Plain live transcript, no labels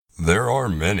There are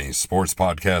many sports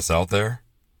podcasts out there,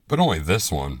 but only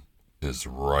this one is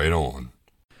right on.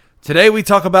 Today we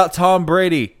talk about Tom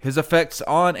Brady, his effects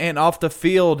on and off the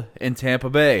field in Tampa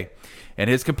Bay,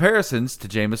 and his comparisons to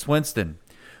Jameis Winston.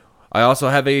 I also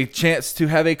have a chance to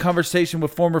have a conversation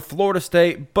with former Florida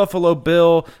State, Buffalo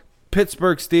Bill,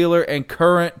 Pittsburgh Steeler, and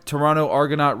current Toronto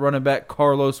Argonaut running back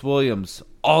Carlos Williams.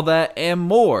 All that and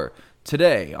more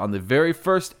today on the very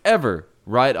first ever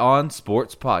Right On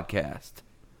Sports podcast.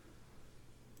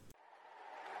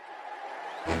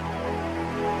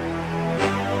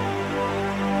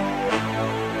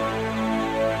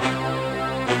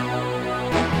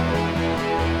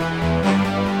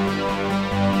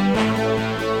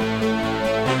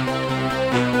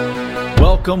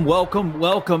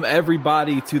 Welcome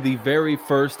everybody to the very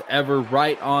first ever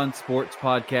Right On Sports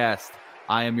podcast.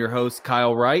 I am your host,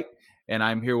 Kyle Wright, and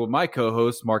I'm here with my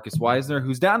co-host, Marcus Weisner,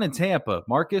 who's down in Tampa.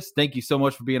 Marcus, thank you so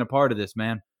much for being a part of this,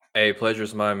 man. Hey,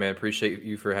 pleasure's mine, man. Appreciate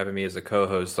you for having me as a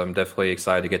co-host. I'm definitely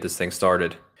excited to get this thing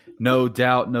started. No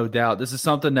doubt. This is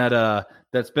something that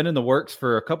that's been in the works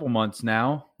for a couple months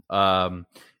now. I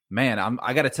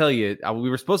got to tell you, we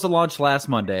were supposed to launch last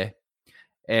Monday,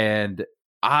 and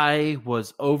I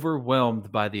was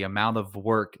overwhelmed by the amount of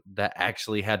work that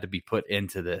actually had to be put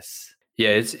into this. Yeah,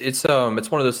 it's one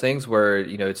of those things where,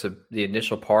 the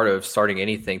initial part of starting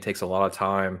anything takes a lot of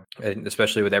time, and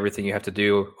especially with everything you have to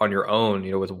do on your own,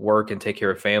 with work and take care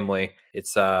of family.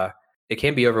 It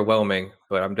can be overwhelming,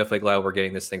 but I'm definitely glad we're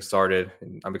getting this thing started,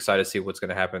 and I'm excited to see what's going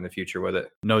to happen in the future with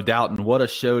it. No doubt, and what a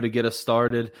show to get us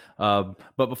started. But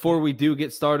before we do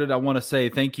get started, I want to say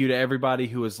thank you to everybody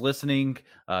who is listening.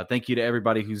 Thank you to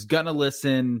everybody who's going to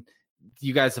listen.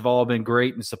 You guys have all been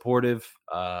great and supportive.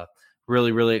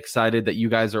 Really, really excited that you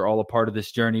guys are all a part of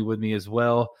this journey with me as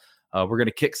well. We're going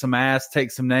to kick some ass,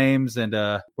 take some names, and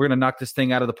we're going to knock this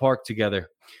thing out of the park together.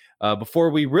 Before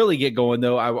we really get going,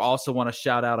 though, I also want to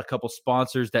shout out a couple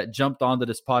sponsors that jumped onto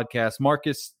this podcast.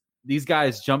 Marcus, these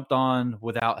guys jumped on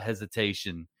without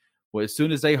hesitation. Well, as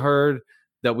soon as they heard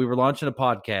that we were launching a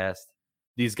podcast,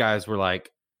 these guys were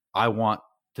like, I want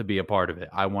to be a part of it.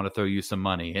 I want to throw you some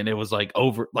money. And it was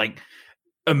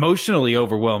emotionally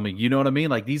overwhelming. You know what I mean?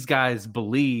 Like, these guys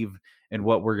believe in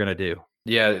what we're going to do.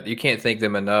 Yeah, you can't thank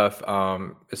them enough,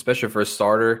 especially for a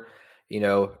starter.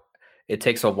 It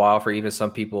takes a while for even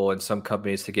some people and some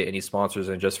companies to get any sponsors,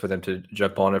 and just for them to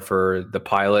jump on it for the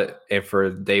pilot and for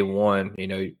day one,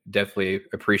 definitely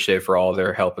appreciate for all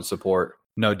their help and support.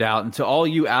 No doubt. And to all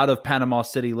you out of Panama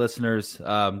City listeners,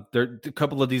 a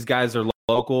couple of these guys are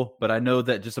local, but I know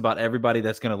that just about everybody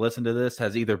that's going to listen to this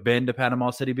has either been to Panama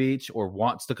City Beach or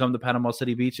wants to come to Panama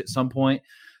City Beach at some point.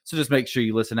 So just make sure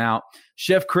you listen out.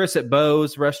 Chef Chris at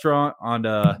Bo's Restaurant on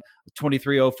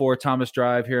 2304 Thomas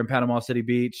Drive here in Panama City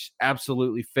Beach.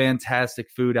 Absolutely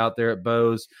fantastic food out there at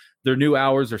Bo's. Their new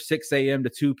hours are 6 a.m. to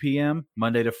 2 p.m.,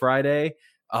 Monday to Friday.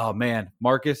 Oh, man,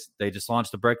 Marcus, they just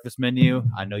launched the breakfast menu.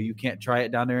 I know you can't try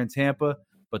it down there in Tampa,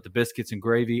 but the biscuits and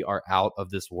gravy are out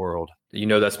of this world.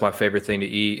 That's my favorite thing to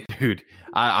eat. Dude,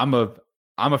 I'm a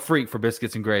freak for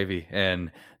biscuits and gravy,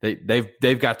 and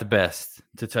they've got the best,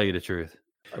 to tell you the truth.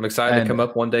 I'm excited to come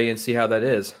up one day and see how that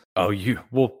is. Oh,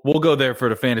 we'll go there for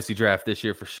the fantasy draft this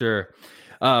year for sure.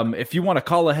 If you want to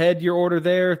call ahead your order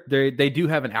there, they do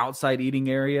have an outside eating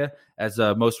area, as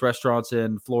most restaurants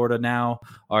in Florida now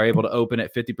are able to open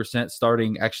at 50%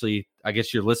 starting. Actually, I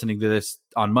guess you're listening to this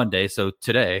on Monday, so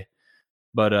today.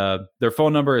 But their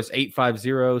phone number is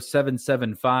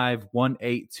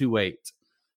 850-775-1828.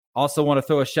 Also want to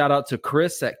throw a shout out to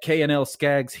Chris at K&L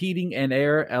Skaggs Heating and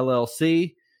Air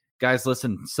LLC. Guys,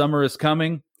 listen, summer is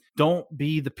coming. Don't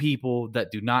be the people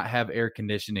that do not have air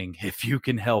conditioning if you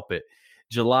can help it.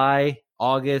 July,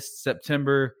 August,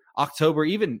 September, October,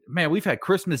 even, man, we've had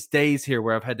Christmas days here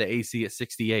where I've had the AC at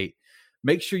 68.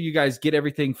 Make sure you guys get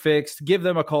everything fixed. Give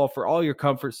them a call for all your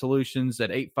comfort solutions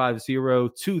at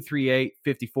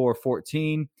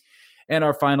 850-238-5414. And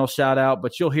our final shout out,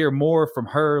 but you'll hear more from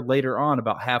her later on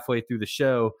about halfway through the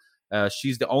show.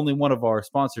 She's the only one of our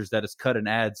sponsors that has cut an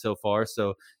ad so far.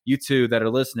 So you two that are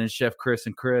listening, Chef Chris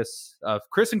and Chris, I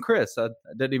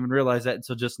didn't even realize that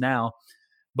until just now.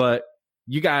 But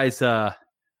you guys, I'm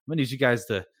going to need you guys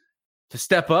to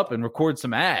step up and record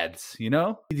some ads, Need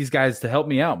these guys to help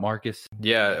me out, Marcus.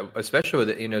 Yeah, especially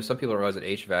with, some people realize that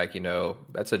HVAC,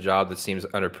 that's a job that seems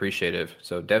unappreciated.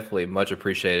 So definitely much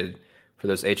appreciated for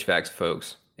those HVAC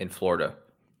folks in Florida.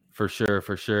 For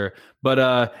sure.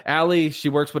 But Allie, she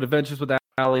works with Adventures with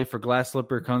Allie for Glass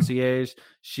Slipper Concierge.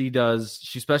 She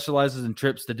specializes in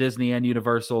trips to Disney and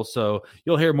Universal. So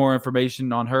you'll hear more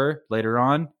information on her later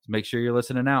on. Make sure you're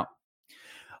listening out.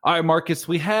 All right, Marcus,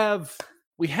 we have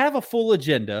a full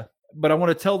agenda. but I want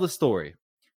to tell the story.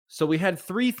 So we had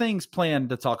 3 things planned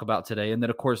to talk about today. And then,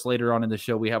 of course, later on in the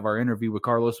show, we have our interview with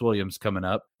Carlos Williams coming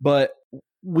up. But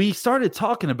we started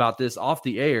talking about this off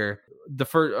the air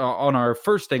on our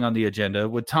first thing on the agenda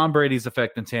with Tom Brady's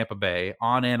effect in Tampa Bay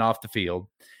on and off the field.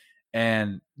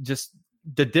 And just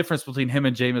the difference between him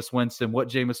and Jameis Winston, what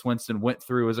Jameis Winston went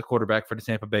through as a quarterback for the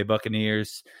Tampa Bay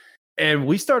Buccaneers. And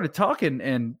we started talking,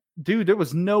 and dude, there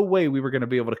was no way we were going to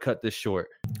be able to cut this short.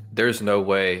 There's no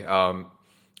way.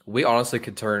 We honestly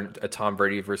could turn a Tom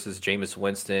Brady versus Jameis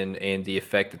Winston and the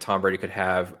effect that Tom Brady could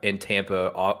have in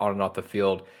Tampa on and off the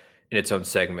field in its own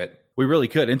segment. We really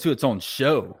could, into its own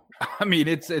show. I mean,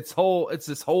 it's this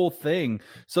whole thing.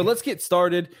 So let's get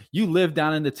started. You live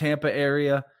down in the Tampa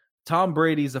area. Tom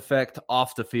Brady's effect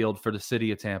off the field for the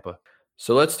city of Tampa.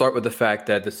 So let's start with the fact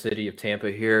that the city of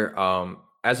Tampa here,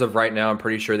 as of right now, I'm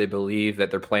pretty sure they believe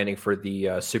that they're planning for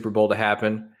the Super Bowl to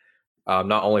happen,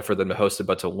 not only for them to host it,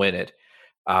 but to win it.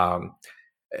 Right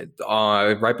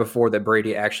before that,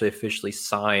 Brady actually officially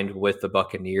signed with the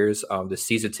Buccaneers. The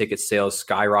season ticket sales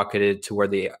skyrocketed to where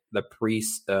the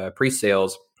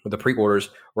pre-sales, or the pre-orders,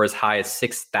 were as high as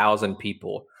 6,000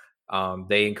 people.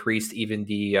 They increased even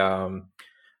the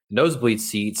nosebleed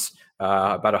seats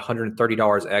about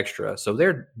 $130 extra. So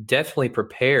they're definitely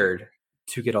prepared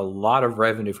to get a lot of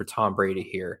revenue for Tom Brady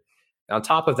here. On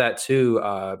top of that, too,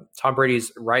 Tom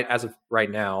Brady's as of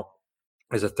right now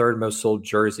is the third most sold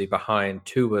jersey behind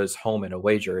Tua's home and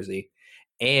away jersey.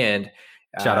 And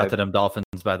shout out to them Dolphins,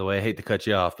 by the way. I hate to cut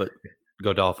you off, but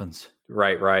go Dolphins.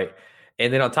 Right.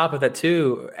 And then on top of that,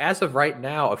 too, as of right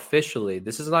now, officially,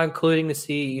 this is not including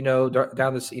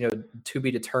down this, to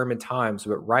be determined times.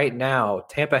 But right now,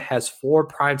 Tampa has 4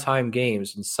 primetime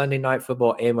games in Sunday Night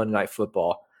Football and Monday Night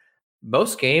Football.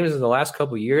 Most games in the last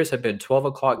couple of years have been 12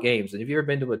 o'clock games. And if you've ever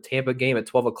been to a Tampa game at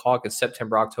 12 o'clock in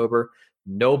September, October,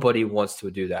 nobody wants to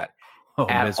do that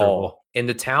at miserable. all. In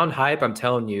the town hype, I'm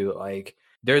telling you, like,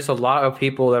 there's a lot of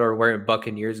people that are wearing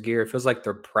Buccaneers gear. It feels like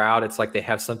they're proud. It's like they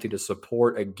have something to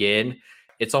support again.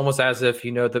 It's almost as if,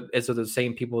 it's the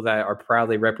same people that are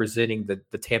proudly representing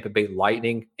the Tampa Bay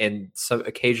Lightning and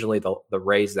occasionally the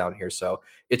Rays down here. So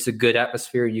it's a good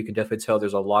atmosphere. You can definitely tell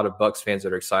there's a lot of Bucs fans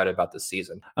that are excited about this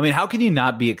season. I mean, how can you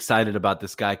not be excited about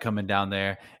this guy coming down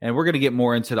there? And we're going to get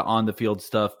more into the on-the-field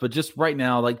stuff. But just right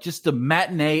now, like, just the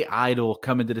matinee idol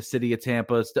coming to the city of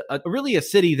Tampa. It's really a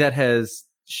city that has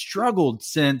struggled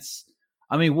since –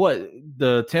 I mean,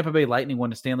 the Tampa Bay Lightning won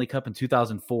the Stanley Cup in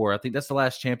 2004. I think that's the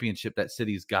last championship that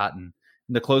city's gotten.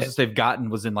 And the closest they've gotten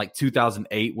was in like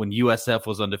 2008 when USF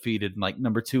was undefeated and like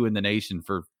number 2 in the nation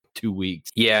for 2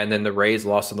 weeks. Yeah, and then the Rays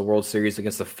lost in the World Series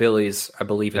against the Phillies, I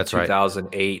believe, in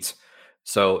 2008. Right.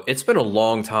 So it's been a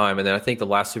long time. And then I think the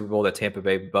last Super Bowl that Tampa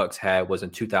Bay Bucks had was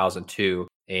in 2002.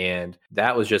 And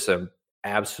that was just an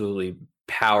absolutely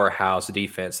powerhouse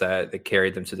defense that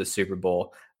carried them to the Super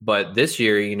Bowl. But this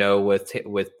year, with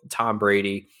Tom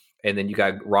Brady, and then you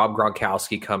got Rob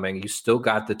Gronkowski coming, you still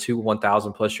got the 2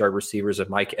 1,000-plus yard receivers of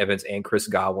Mike Evans and Chris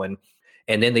Godwin.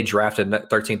 And then they drafted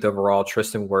 13th overall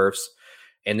Tristan Wirfs.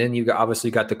 And then you obviously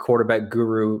got the quarterback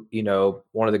guru,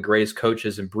 one of the greatest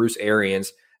coaches in Bruce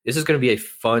Arians. This is going to be a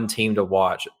fun team to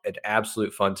watch, an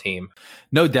absolute fun team.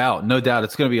 No doubt.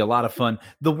 It's going to be a lot of fun.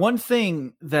 The one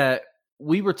thing that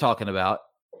we were talking about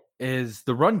is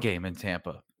the run game in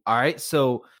Tampa. All right,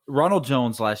 so Ronald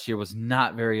Jones last year was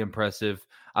not very impressive.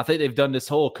 I think they've done this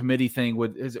whole committee thing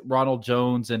with, is it Ronald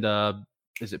Jones and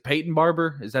is it Peyton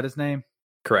Barber? Is that his name?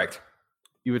 Correct.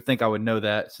 You would think I would know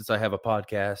that since I have a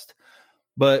podcast.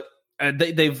 But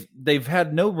they've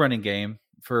had no running game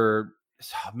for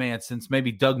since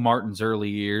maybe Doug Martin's early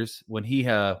years when he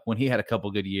had a couple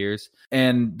good years,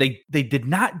 and they did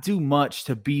not do much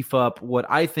to beef up what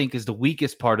I think is the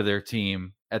weakest part of their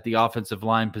team at the offensive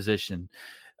line position.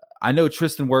 I know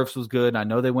Tristan Wirfs was good. I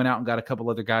know they went out and got a couple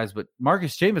other guys, but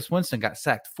Jameis Winston got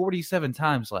sacked 47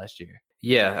 times last year.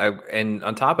 Yeah, and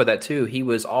on top of that, too, he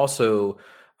was also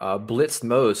blitzed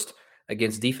most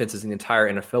against defenses in the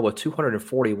entire NFL with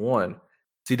 241.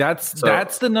 See, that's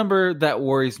the number that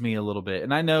worries me a little bit.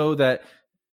 And I know that,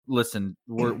 listen,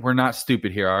 we're not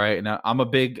stupid here, all right? And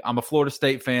I'm a Florida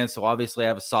State fan, so obviously I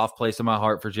have a soft place in my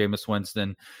heart for Jameis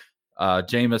Winston.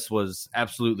 Jameis was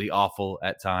absolutely awful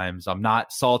at times. I'm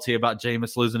not salty about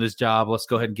Jameis losing his job. Let's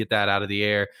go ahead and get that out of the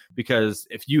air, because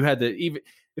if you had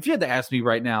to ask me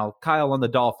right now, Kyle, on the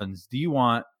Dolphins, do you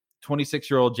want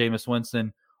 26-year-old Jameis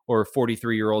Winston or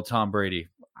 43-year-old Tom Brady?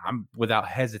 I'm without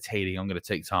hesitating, I'm going to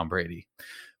take Tom Brady.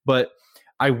 But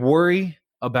I worry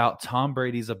about Tom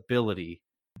Brady's ability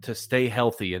to stay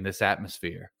healthy in this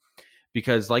atmosphere.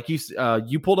 Because like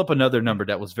you pulled up another number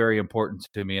that was very important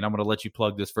to me, and I'm going to let you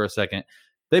plug this for a second.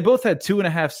 They both had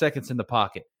 2.5 seconds in the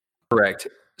pocket. Correct.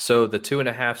 So the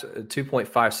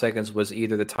 2.5 seconds was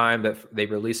either the time that they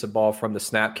released the ball from the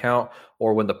snap count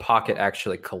or when the pocket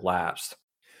actually collapsed.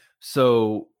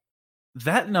 So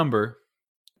that number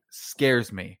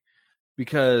scares me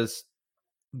because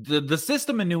the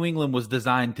system in New England was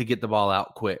designed to get the ball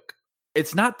out quick.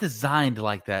 It's not designed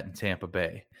like that in Tampa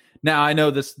Bay. Now, I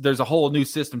know there's a whole new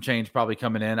system change probably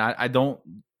coming in.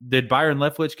 Did Byron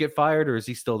Leftwich get fired, or is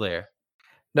he still there?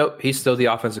 Nope, he's still the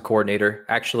offensive coordinator.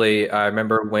 Actually, I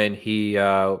remember when he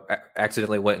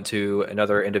accidentally went into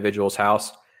another individual's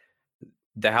house.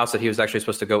 The house that he was actually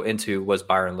supposed to go into was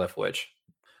Byron Leftwich.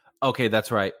 Okay,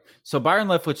 that's right. So Byron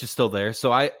Leftwich is still there.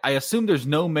 So I assume there's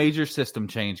no major system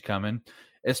change coming,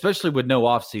 especially with no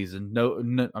offseason.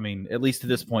 No, I mean, at least to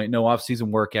this point, no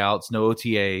offseason workouts, no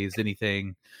OTAs,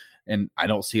 anything. And I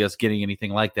don't see us getting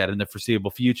anything like that in the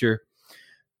foreseeable future.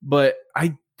 But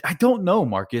I don't know,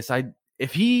 Marcus.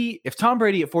 If Tom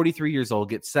Brady at 43 years old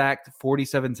gets sacked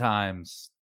 47 times,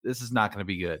 this is not going to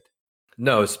be good.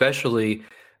 No, especially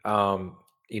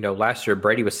last year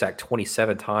Brady was sacked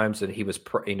 27 times, and he was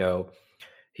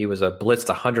blitzed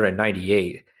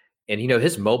 198. And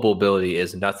his mobile ability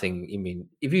is nothing. I mean,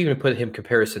 if you even put him in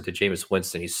comparison to Jameis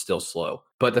Winston, he's still slow.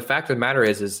 But the fact of the matter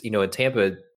is in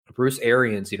Tampa, Bruce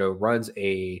Arians, runs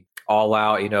a all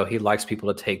out. He likes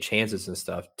people to take chances and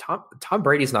stuff. Tom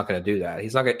Brady's not going to do that.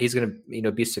 He's going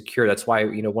to be secure. That's why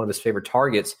one of his favorite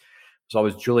targets was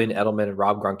always Julian Edelman and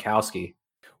Rob Gronkowski.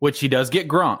 Which he does get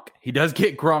Gronk. He does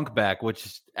get Gronk back,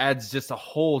 which adds just a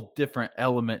whole different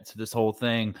element to this whole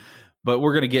thing. But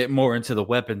we're going to get more into the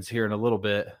weapons here in a little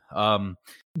bit.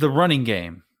 The running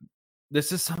game.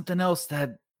 This is something else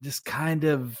that just kind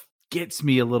of gets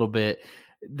me a little bit.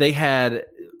 They had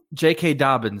J.K.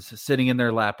 Dobbins sitting in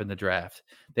their lap in the draft.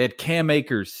 They had Cam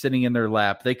Akers sitting in their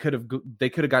lap. They could have got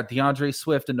DeAndre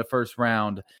Swift in the first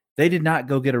round. They did not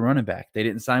go get a running back. They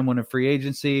didn't sign one in free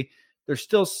agency.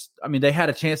 They had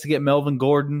a chance to get Melvin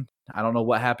Gordon. I don't know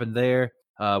what happened there,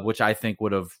 which I think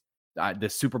would have the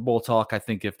Super Bowl talk. I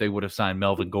think if they would have signed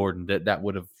Melvin Gordon, that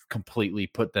would have completely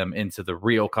put them into the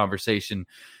real conversation.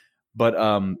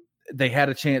 But they had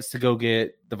a chance to go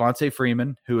get Devontae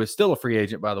Freeman, who is still a free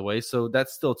agent, by the way. So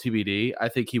that's still TBD. I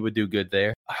think he would do good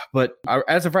there. But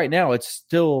as of right now, it's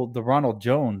still the Ronald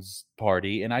Jones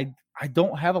party, and I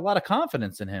don't have a lot of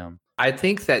confidence in him. I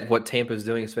think that what Tampa is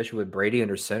doing, especially with Brady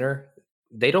under center,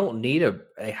 they don't need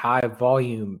a high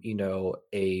volume,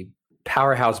 a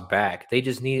powerhouse back. They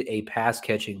just need a pass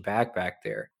catching back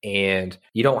there. And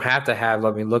you don't have to have,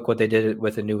 look what they did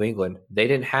with the New England. They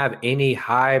didn't have any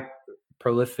high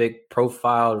prolific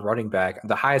profile running back.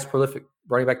 The highest prolific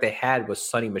running back they had was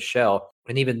Sonny Michel.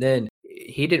 And even then,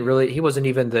 he wasn't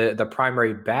even the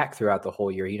primary back throughout the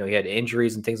whole year. He had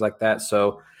injuries and things like that.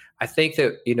 So I think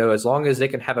that, as long as they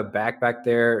can have a back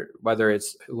there, whether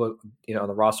it's, on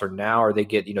the roster now or they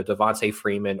get, Devontae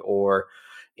Freeman or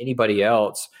anybody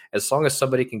else, as long as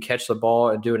somebody can catch the ball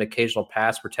and do an occasional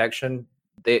pass protection,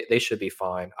 they should be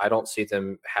fine. I don't see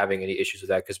them having any issues with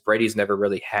that because Brady's never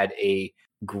really had a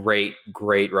great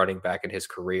running back in his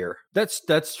career.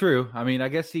 That's true. I mean, I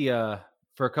guess he,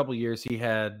 for a couple of years, he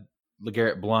had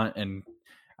LeGarrette Blount, and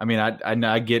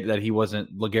I get that he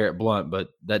wasn't LeGarrette Blount, but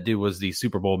that dude was the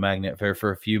Super Bowl magnet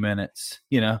for a few minutes,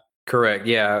 Correct.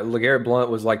 Yeah. LeGarrette Blount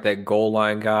was like that goal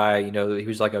line guy. He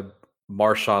was like a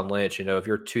Marshawn Lynch. If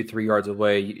you're 2-3 yards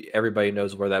away, everybody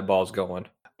knows where that ball's going.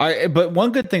 But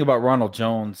one good thing about Ronald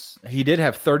Jones, he did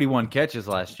have 31 catches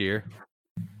last year.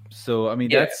 So,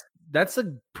 that's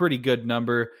a pretty good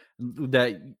number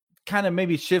that kind of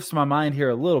maybe shifts my mind here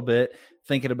a little bit,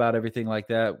 thinking about everything like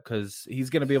that, because he's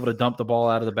going to be able to dump the ball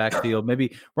out of the backfield.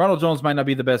 Maybe Ronald Jones might not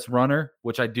be the best runner,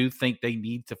 which I do think they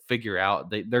need to figure out.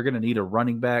 They're going to need a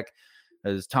running back,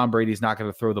 as Tom Brady's not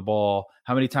going to throw the ball.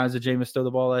 How many times did Jameis throw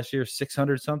the ball last year?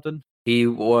 600 something? He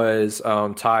was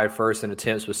tied first in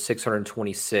attempts with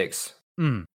 626.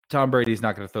 Tom Brady's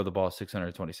not going to throw the ball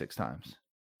 626 times.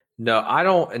 No, I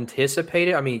don't anticipate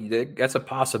it. That's a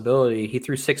possibility. He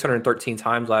threw 613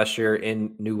 times last year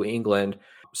in New England.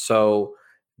 So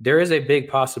there is a big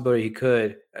possibility he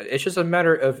could. It's just a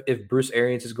matter of if Bruce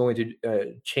Arians is going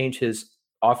to change his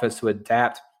offense to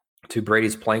adapt to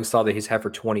Brady's playing style that he's had for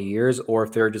 20 years, or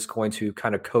if they're just going to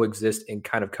kind of coexist and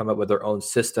kind of come up with their own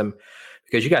system.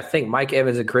 Because you got to think, Mike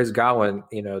Evans and Chris Godwin,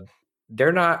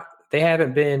 they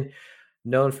haven't been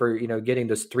known for, getting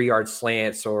those 3-yard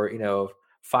slants or,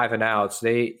 5 and outs.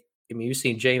 You've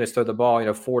seen Jameis throw the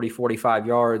ball, 40, 45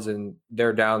 yards, and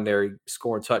they're down there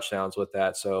scoring touchdowns with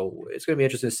that. So it's going to be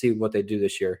interesting to see what they do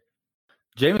this year.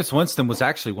 Jameis Winston was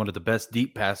actually one of the best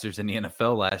deep passers in the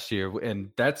NFL last year,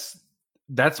 and that's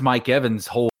Mike Evans'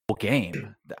 whole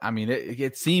game. I mean,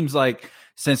 it seems like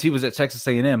since he was at Texas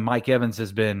A&M, Mike Evans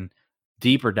has been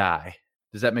deep or die.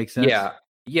 Does that make sense?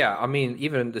 Yeah. I mean,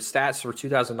 even the stats for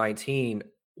 2019,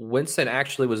 Winston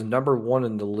actually was number 1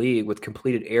 in the league with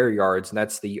completed air yards, and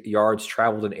that's the yards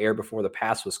traveled in air before the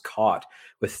pass was caught,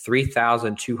 with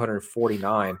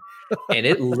 3,249. And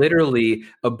it literally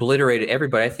obliterated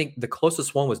everybody. I think the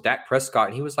closest one was Dak Prescott,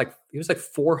 and he was like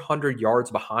 400 yards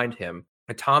behind him.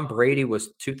 And Tom Brady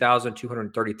was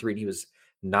 2,233, and he was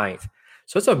 9th.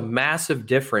 So it's a massive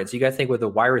difference. You got to think with the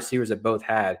wide receivers that both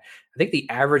had. I think the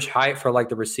average height for like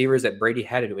the receivers that Brady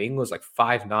had in New England was like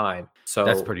 5'9". So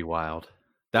that's pretty wild.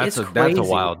 That's a crazy.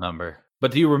 wild number.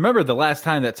 But do you remember the last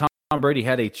time that Tom Brady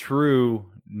had a true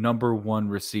number 1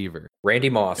 receiver? Randy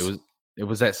Moss. It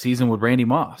was that season with Randy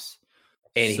Moss.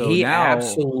 And so he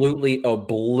absolutely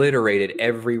obliterated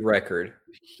every record.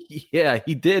 Yeah,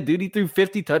 he did, dude. He threw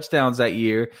 50 touchdowns that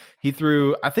year.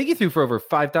 I think he threw for over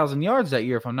 5,000 yards that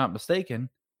year, if I'm not mistaken.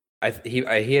 He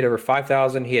had over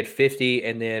 5,000. He had 50,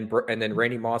 and then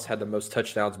Randy Moss had the most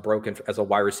touchdowns broken as a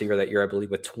wide receiver that year, I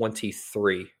believe, with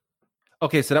 23.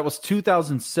 Okay, so that was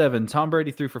 2007. Tom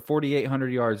Brady threw for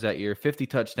 4,800 yards that year, 50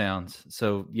 touchdowns.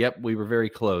 So, yep, we were very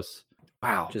close.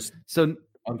 Wow, just so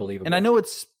unbelievable. And I know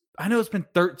it's been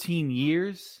 13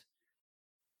 years,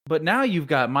 but now you've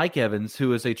got Mike Evans,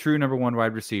 who is a true number 1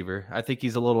 wide receiver. I think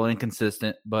he's a little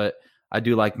inconsistent, but I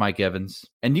do like Mike Evans.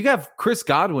 And you have Chris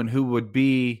Godwin, who would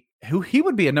be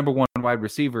a number 1 wide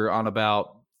receiver on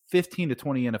about 15 to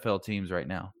 20 NFL teams right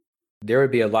now. There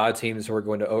would be a lot of teams who are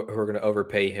going to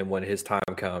overpay him when his time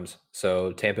comes.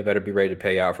 So Tampa better be ready to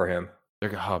pay out for him.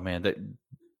 Oh man,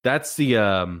 that's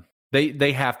the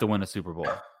they have to win a Super Bowl,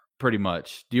 pretty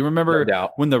much. Do you remember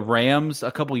when the Rams a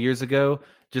couple years ago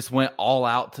just went all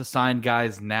out to sign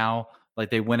guys now? Like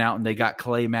they went out and they got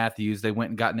Clay Matthews. They went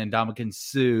and got Ndamukong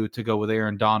Suh to go with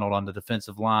Aaron Donald on the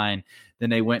defensive line. Then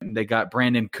they went and they got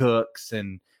Brandon Cooks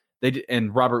and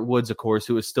Robert Woods, of course,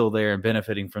 who is still there and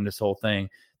benefiting from this whole thing.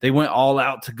 They went all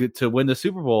out to win the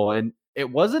Super Bowl, and it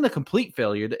wasn't a complete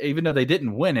failure. Even though they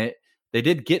didn't win it, they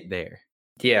did get there.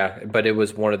 Yeah, but it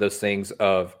was one of those things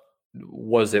of,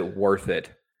 was it worth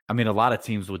it? I mean, a lot of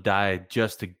teams would die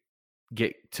just to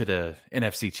get to the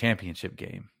NFC Championship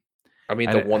game. I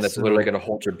mean, the one that's literally going to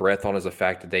hold your breath on is the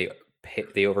fact that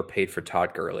they overpaid for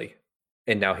Todd Gurley,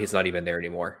 and now he's not even there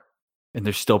anymore. And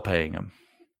they're still paying him.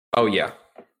 Oh, yeah.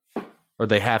 Or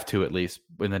they have to, at least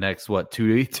in the next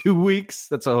 2 weeks.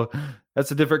 That's a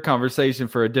different conversation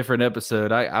for a different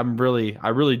episode. I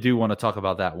really do want to talk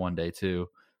about that one day too.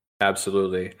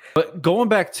 Absolutely. But going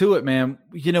back to it, man,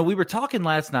 we were talking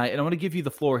last night, and I want to give you the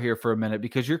floor here for a minute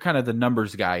because you're kind of the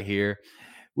numbers guy here.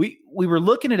 We were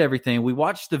looking at everything. We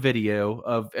watched the video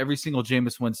of every single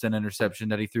Jameis Winston interception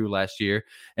that he threw last year,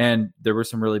 and there were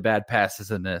some really bad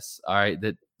passes in this. All right,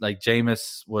 that like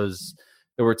Jameis was.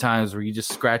 There were times where you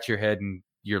just scratch your head and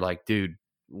you're like, dude,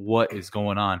 what is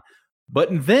going on? But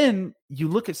then you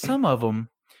look at some of them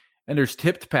and there's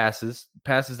tipped passes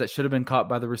that should have been caught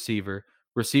by the receivers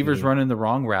running the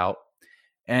wrong route.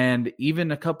 And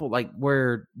even a couple like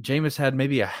where Jameis had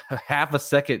maybe a half a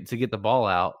second to get the ball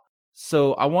out.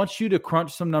 So I want you to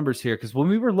crunch some numbers here because when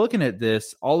we were looking at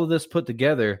this, all of this put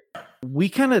together, we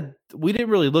didn't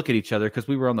really look at each other because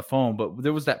we were on the phone, but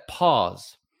there was that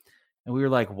pause. And we were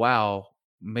like, wow,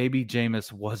 maybe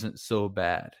Jameis wasn't so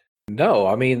bad. No,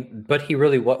 I mean, but he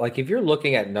really was. Like, if you're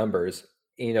looking at numbers,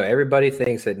 everybody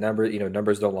thinks that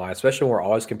numbers don't lie, especially when we're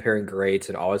always comparing grades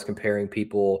and always comparing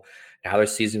people and how their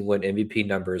season win MVP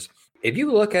numbers. If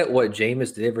you look at what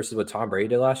Jameis did versus what Tom Brady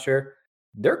did last year,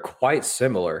 they're quite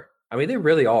similar. I mean, they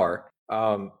really are.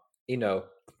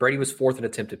 Brady was 4th in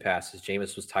attempted passes.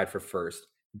 Jameis was tied for 1st.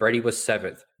 Brady was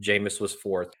 7th. Jameis was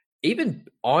 4th. Even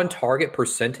on target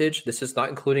percentage, this is not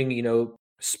including,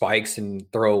 spikes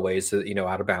and throwaways,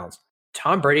 out of bounds.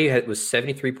 Tom Brady was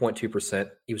 73.2%.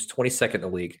 He was 22nd in the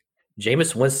league.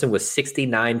 Jameis Winston was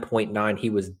 69.9. He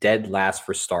was dead last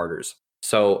for starters.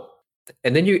 So,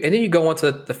 and then you go on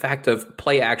to the fact of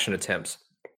play action attempts.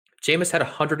 Jameis had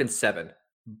 107.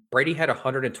 Brady had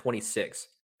 126.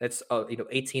 That's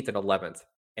 18th and 11th.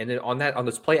 And then on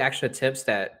those play action attempts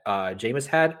that Jameis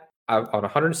had, on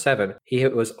 107, he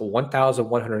was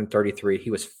 1,133. He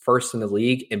was 1st in the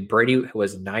league, and Brady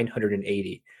was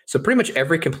 980. So pretty much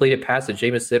every completed pass that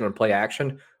Jameis did on play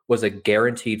action was a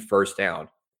guaranteed first down.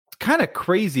 It's kind of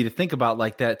crazy to think about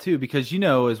like that too, because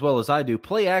as well as I do,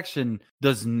 play action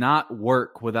does not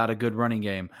work without a good running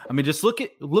game. I mean, just look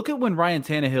at when Ryan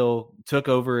Tannehill took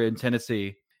over in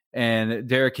Tennessee and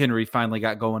Derrick Henry finally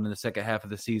got going in the second half of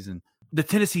the season. The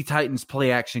Tennessee Titans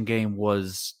play action game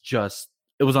was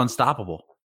it was unstoppable.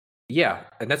 Yeah,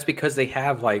 and that's because they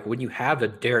have when you have a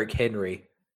Derrick Henry,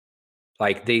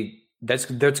 that's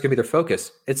going to be their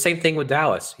focus. It's same thing with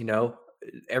Dallas.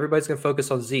 Everybody's going to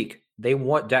focus on Zeke. They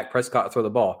want Dak Prescott to throw the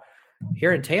ball.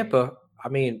 Here in Tampa, I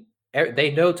mean,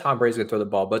 they know Tom Brady's going to throw the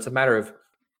ball, but it's a matter of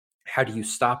how do you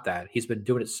stop that? He's been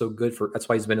doing it so good that's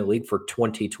why he's been in the league for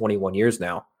 20, 21 years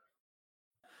now.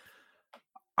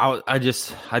 I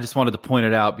just wanted to point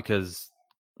it out because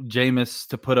Jameis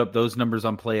to put up those numbers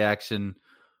on play action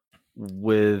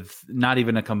with not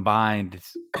even a combined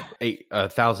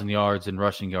 1,000 yards in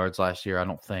rushing yards last year, I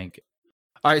don't think.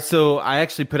 All right, so I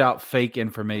actually put out fake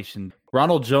information.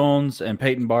 Ronald Jones and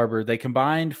Peyton Barber, they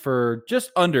combined for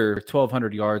just under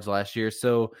 1,200 yards last year.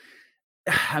 So,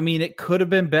 I mean, it could have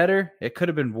been better. It could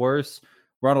have been worse.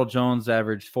 Ronald Jones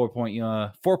averaged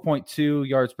 4.2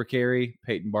 yards per carry.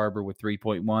 Peyton Barber with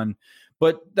 3.1.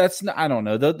 But that's not, I don't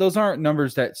know. Those aren't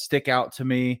numbers that stick out to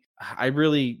me. I'm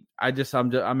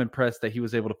impressed that he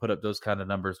was able to put up those kind of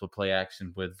numbers with play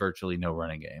action with virtually no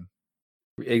running game.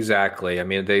 Exactly. I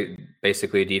mean,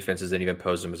 defenses didn't even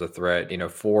pose him as a threat.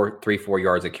 4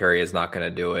 yards a carry is not going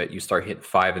to do it. You start hitting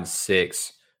 5 and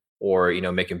 6 or,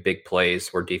 making big plays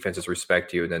where defenses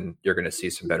respect you, then you're going to see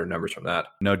some better numbers from that.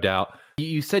 No doubt.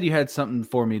 You said you had something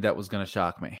for me that was going to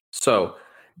shock me. So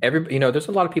there's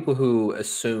a lot of people who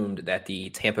assumed that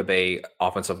the Tampa Bay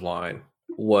offensive line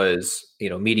was,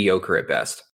 mediocre at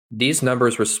best. These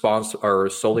numbers are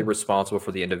solely responsible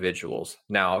for the individuals.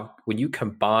 Now, when you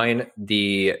combine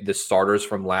the starters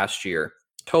from last year,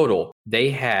 total, they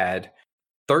had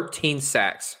 13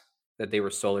 sacks that they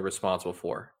were solely responsible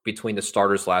for between the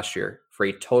starters last year for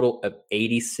a total of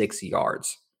 86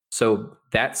 yards. So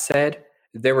that said,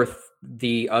 there were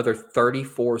the other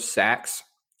 34 sacks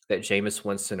that Jameis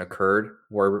Winston occurred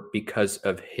were because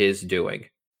of his doing,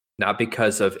 not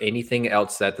because of anything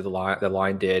else that the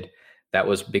line did. That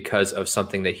was because of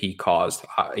something that he caused.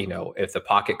 If the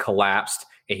pocket collapsed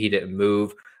and he didn't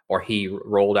move, or he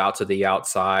rolled out to the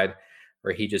outside,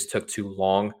 or he just took too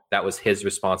long, that was his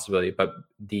responsibility. But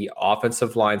the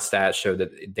offensive line stats showed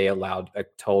that they allowed a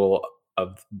total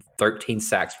of 13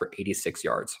 sacks for 86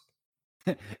 yards.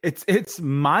 It's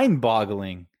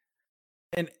mind-boggling.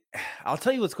 And I'll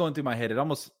tell you what's going through my head. It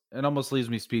almost leaves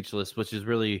me speechless, which is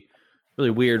really,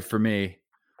 really weird for me.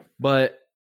 But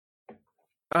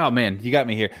oh, man, you got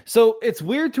me here. So it's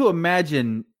weird to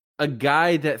imagine a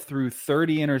guy that threw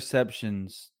 30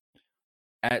 interceptions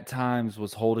at times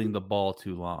was holding the ball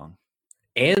too long.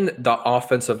 And the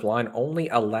offensive line only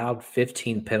allowed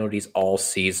 15 penalties all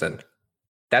season.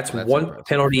 That's one impressive.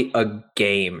 Penalty a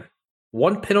game.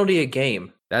 One penalty a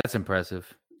game. That's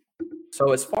impressive.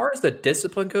 So as far as the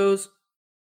discipline goes,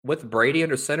 with Brady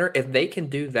under center, if they can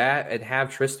do that and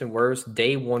have Tristan Wirfs,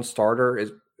 day one starter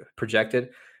is projected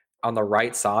on the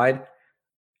right side,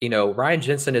 Ryan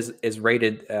Jensen is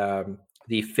rated the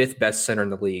 5th best center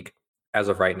in the league as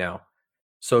of right now.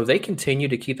 So if they continue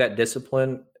to keep that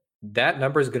discipline, that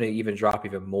number is going to even drop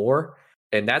even more.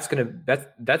 And that's going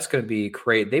to be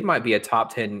great. They might be a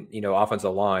top 10,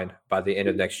 offensive line by the end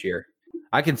of next year.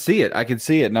 I can see it.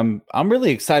 And I'm really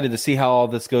excited to see how all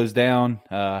this goes down.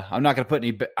 I'm not going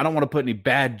to I don't want to put any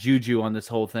bad juju on this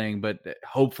whole thing, but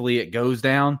hopefully it goes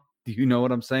down. Do you know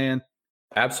what I'm saying?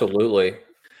 Absolutely.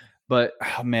 But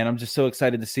oh man, I'm just so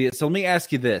excited to see it. So let me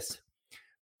ask you this.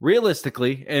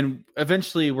 Realistically, and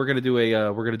eventually we're going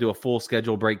to do a full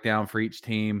schedule breakdown for each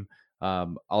team.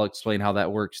 I'll explain how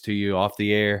that works to you off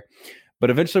the air. But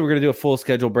eventually we're going to do a full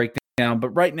schedule breakdown. But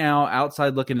right now,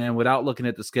 outside looking in, without looking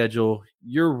at the schedule,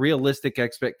 your realistic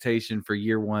expectation for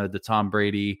year one of the Tom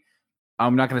Brady,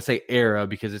 I'm not going to say era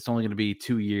because it's only going to be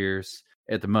 2 years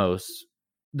at the most.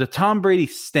 The Tom Brady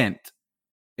stint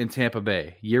in Tampa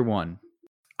Bay, year one.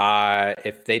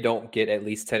 If they don't get at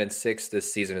least 10-6,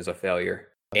 this season is a failure.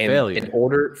 In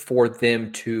order for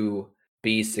them to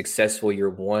be successful year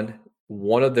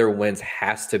one of their wins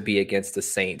has to be against the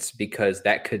Saints because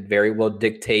that could very well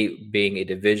dictate being a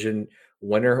division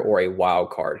winner or a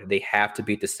wild card. They have to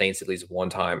beat the Saints at least one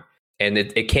time, and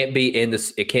it can't be in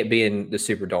this. It can't be in the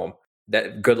Superdome.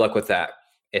 Good luck with that.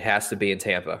 It has to be in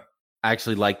Tampa. I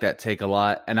actually like that take a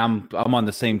lot, and I'm on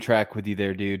the same track with you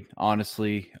there, dude.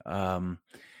 Honestly,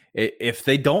 if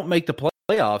they don't make the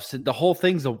playoffs, the whole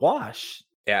thing's a wash.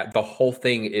 Yeah, the whole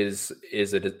thing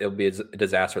it'll be a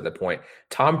disaster at that point.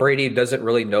 Tom Brady doesn't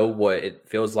really know what it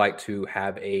feels like to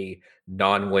have a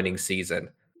non-winning season.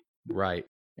 Right.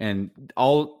 And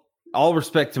all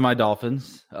respect to my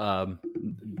Dolphins, to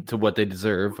what they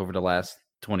deserve over the last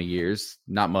 20 years.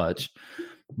 Not much.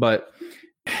 But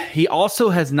he also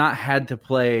has not had to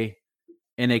play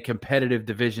in a competitive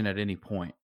division at any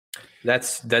point.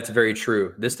 That's very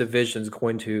true. This division is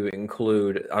going to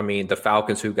include, I mean, the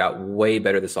Falcons, who got way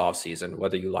better this offseason,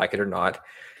 whether you like it or not.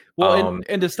 Well,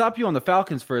 and to stop you on the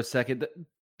Falcons for a second,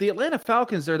 the Atlanta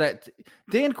Falcons are that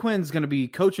Dan Quinn's going to be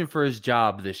coaching for his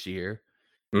job this year.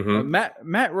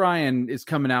 Matt Ryan is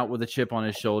coming out with a chip on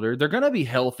his shoulder. They're going to be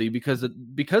healthy because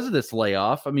of this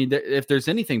layoff. I mean, if there's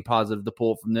anything positive to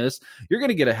pull from this, you're going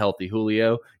to get a healthy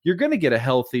Julio. You're going to get a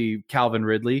healthy Calvin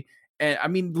Ridley. And I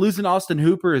mean, losing Austin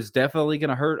Hooper is definitely going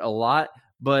to hurt a lot,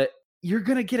 but you're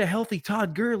going to get a healthy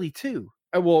Todd Gurley too.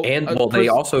 They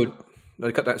also,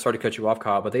 sorry to cut you off,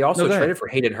 Kyle, but they also traded for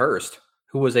Hayden Hurst,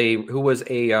 who was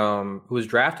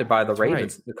drafted by the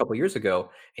Ravens a couple years ago,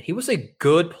 and he was a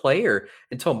good player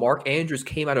until Mark Andrews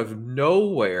came out of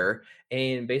nowhere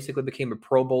and basically became a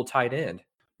Pro Bowl tight end.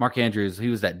 Mark Andrews, he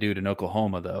was that dude in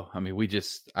Oklahoma, though. I mean,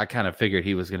 I kind of figured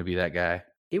he was going to be that guy.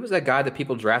 He was that guy that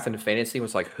people drafted in fantasy and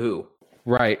was like, who?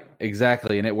 Right,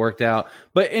 exactly, and it worked out.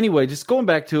 But anyway, just going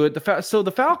back to it,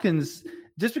 the Falcons,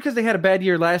 just because they had a bad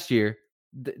year last year,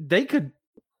 they could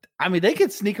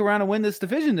sneak around and win this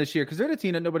division this year because they're the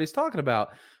team that nobody's talking about.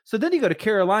 So then you go to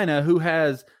Carolina, who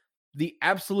has the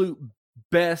absolute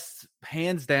best,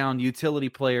 hands down, utility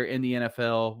player in the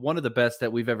NFL, one of the best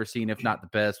that we've ever seen, if not the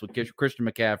best, with Christian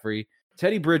McCaffrey,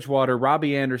 Teddy Bridgewater,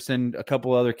 Robbie Anderson, a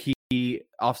couple other key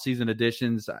offseason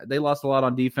additions. They lost a lot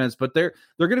on defense, but they're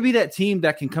going to be that team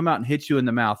that can come out and hit you in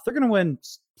the mouth. They're going to win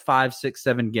 5, 6,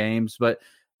 7 games, but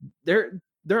they're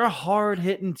a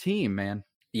hard-hitting team, man.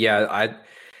 Yeah,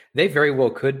 they very well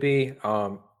could be.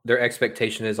 Their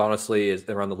expectation is around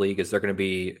the league is they're going to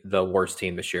be the worst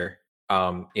team this year.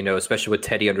 Especially with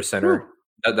Teddy under center.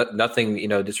 Nothing,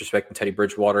 disrespecting Teddy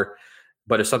Bridgewater,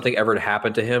 but if something ever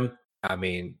happened to him, I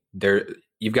mean,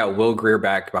 you've got Will Grier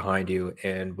back behind you,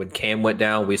 and when Cam went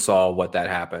down, we saw what that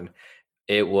happened.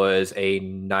 It was a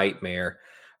nightmare.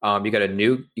 You got a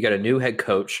new head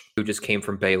coach who just came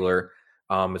from Baylor.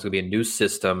 It's going to be a new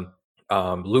system.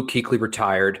 Luke Kuechly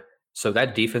retired. So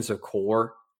that defensive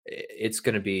core, it's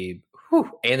going to be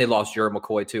 – and they lost Gerald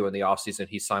McCoy, too, in the offseason.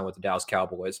 He signed with the Dallas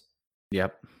Cowboys.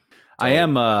 Yep. So, I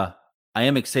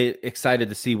am excited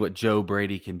to see what Joe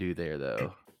Brady can do there,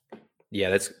 though.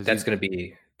 Yeah, that's going to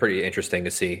be pretty interesting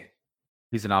to see.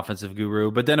 He's an offensive guru.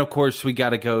 But then, of course, we got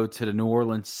to go to the New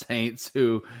Orleans Saints,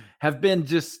 who have been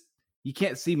just – you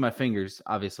can't see my fingers,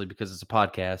 obviously, because it's a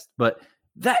podcast, but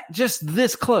just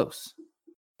this close.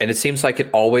 And it seems like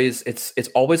it's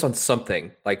always on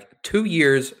something, like 2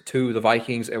 years to the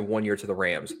Vikings and 1 year to the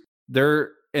Rams.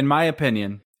 They're, in my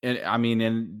opinion, and I mean,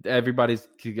 and everybody's,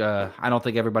 I don't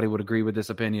think everybody would agree with this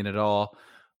opinion at all,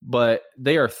 but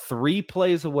they are 3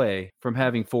 plays away from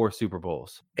having 4 Super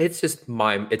Bowls. It's just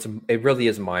it really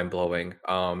is mind blowing.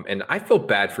 And I feel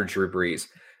bad for Drew Brees.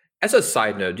 As a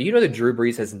side note, do you know that Drew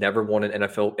Brees has never won an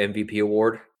NFL MVP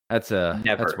award? That's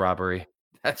robbery.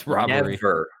 That's robbery.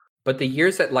 Never. But the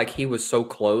years that he was so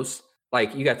close,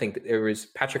 you got to think that there was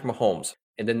Patrick Mahomes,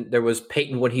 and then there was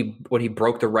Peyton when he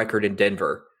broke the record in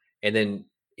Denver, and then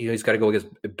he's got to go against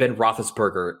Ben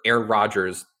Roethlisberger, Aaron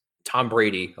Rodgers, Tom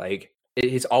Brady.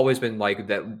 He's always been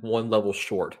that one level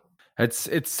short. It's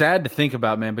sad to think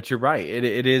about, man, but you're right.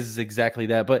 It is exactly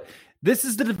that. But this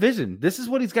is the division. This is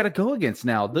what he's got to go against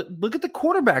now. Look at the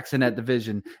quarterbacks in that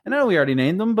division. And I know we already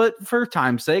named them, but for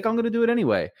time's sake, I'm going to do it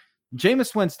anyway.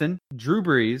 Jameis Winston, Drew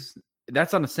Brees,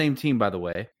 that's on the same team, by the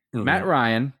way. Mm-hmm. Matt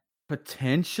Ryan,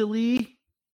 potentially,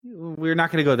 we're not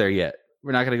going to go there yet.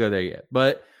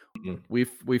 But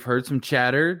we've heard some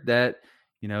chatter that,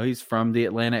 he's from the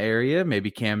Atlanta area.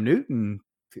 Maybe Cam Newton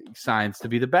signs to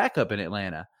be the backup in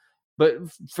Atlanta. But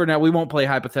for now, we won't play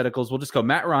hypotheticals. We'll just go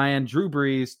Matt Ryan, Drew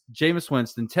Brees, Jameis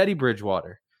Winston, Teddy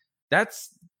Bridgewater. That's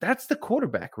the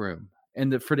quarterback room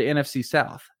for the NFC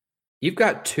South. You've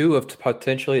got 2 of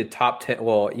potentially the top 10.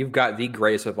 Well, you've got the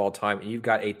greatest of all time, and you've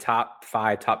got a top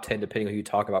 5, top 10, depending on who you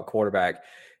talk about, quarterback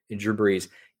in Drew Brees.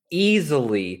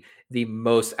 Easily the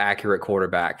most accurate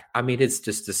quarterback. I mean, it's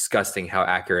just disgusting how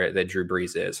accurate that Drew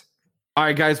Brees is. All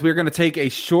right, guys, we're going to take a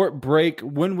short break.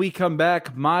 When we come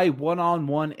back, my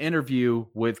one-on-one interview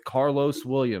with Carlos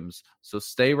Williams. So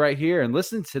stay right here and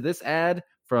listen to this ad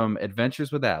from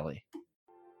Adventures with Allie.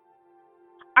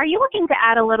 Are you looking to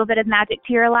add a little bit of magic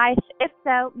to your life? If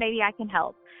so, maybe I can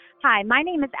help. Hi, my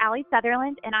name is Allie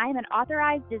Sutherland, and I am an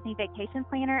authorized Disney vacation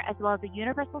planner as well as a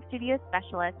Universal Studios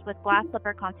specialist with Glass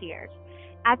Slipper Concierge.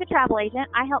 As a travel agent,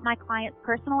 I help my clients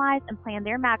personalize and plan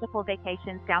their magical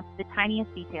vacations down to the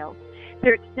tiniest details.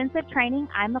 Through extensive training,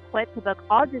 I'm equipped to book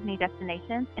all Disney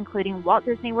destinations, including Walt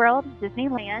Disney World,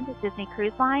 Disneyland, Disney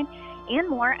Cruise Line, and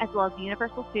more, as well as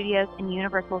Universal Studios and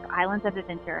Universal's Islands of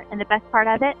Adventure. And the best part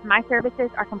of it, my services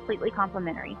are completely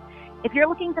complimentary. If you're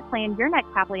looking to plan your next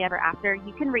happily ever after,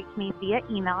 you can reach me via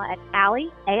email at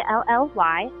Allie,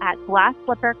 A-L-L-Y, at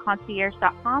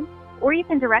glassslipperconcierge.com, or you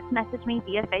can direct message me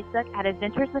via Facebook at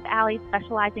Adventures with Allie,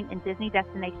 specializing in Disney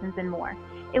destinations and more.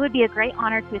 It would be a great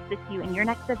honor to assist you in your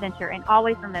next adventure, and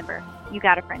always remember, you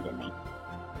got a friend in me.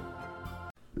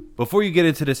 Before you get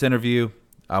into this interview,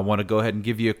 I want to go ahead and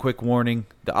give you a quick warning.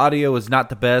 The audio is not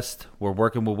the best. We're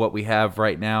working with what we have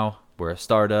right now. We're a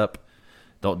startup.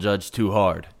 Don't judge too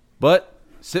hard. But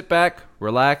sit back,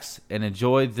 relax, and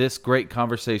enjoy this great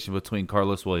conversation between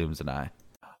Carlos Williams and I.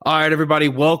 All right, everybody,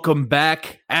 welcome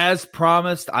back. As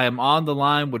promised, I am on the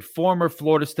line with former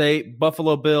Florida State,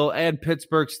 Buffalo Bill, and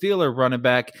Pittsburgh Steelers running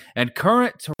back and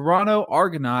current Toronto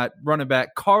Argonaut running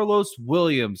back Carlos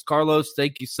Williams. Carlos,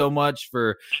 thank you so much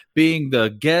for being the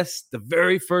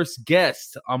very first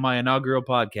guest on my inaugural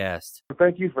podcast.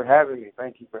 Thank you for having me. I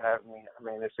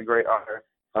mean, it's a great honor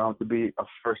to be a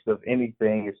first of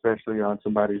anything, especially on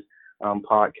somebody's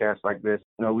podcast like this.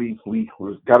 You know, we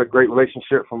got a great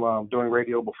relationship from doing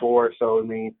radio before. So, I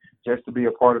mean, just to be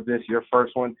a part of this, your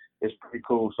first one, is pretty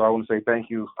cool. So I want to say thank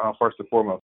you first and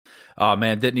foremost. Oh,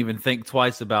 man, didn't even think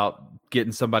twice about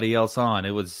getting somebody else on.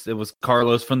 It was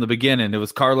Carlos from the beginning. It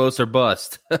was Carlos or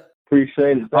bust.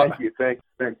 Appreciate it.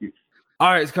 Thank you.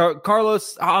 All right,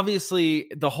 Carlos, obviously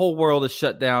the whole world is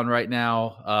shut down right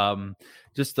now.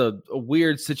 Just a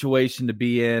weird situation to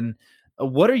be in.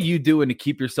 What are you doing to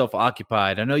keep yourself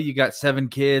occupied? I know you got 7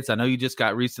 kids. I know you just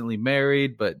got recently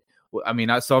married, but I mean,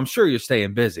 so I'm sure you're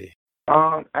staying busy.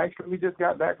 Actually, we just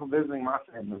got back from visiting my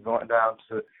family, going down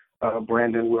to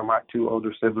Brandon, where my 2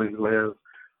 older siblings live.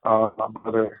 My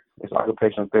brother is an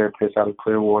occupational therapist out of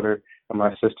Clearwater, and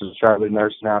my sister's a traveling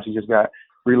nurse now. She just got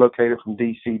relocated from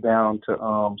D.C. down to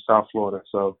South Florida,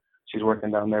 so she's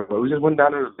working down there. But we just went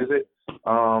down there to visit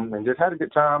and just had a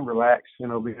good time, relax,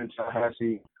 being in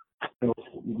Tallahassee.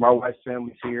 My wife's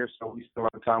family's here, so we spend a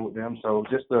lot of time with them. So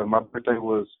just my birthday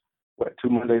was, 2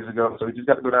 Mondays ago. So we just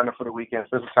got to go down there for the weekend,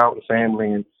 spend some time with the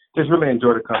family, and just really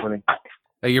enjoy the company.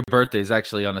 Hey, your birthday is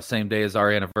actually on the same day as our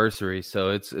anniversary,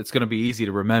 so it's going to be easy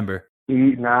to remember.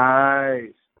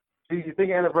 Nice. See, you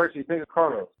think anniversary, you think of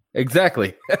Carlos.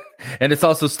 Exactly. And it's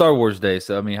also Star Wars Day,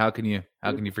 so I mean, how can you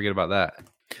forget about that?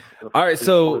 All right,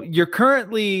 so you're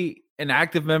currently an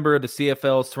active member of the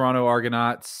CFL's Toronto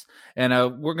Argonauts, and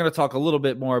we're going to talk a little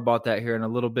bit more about that here in a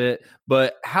little bit.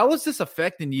 But how is this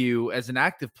affecting you as an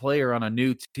active player on a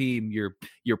new team, your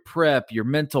prep, your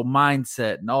mental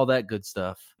mindset, and all that good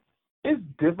stuff? It's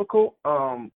difficult,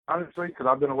 honestly, because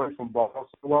I've been away from ball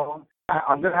so long.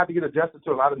 I'm going to have to get adjusted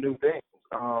to a lot of new things.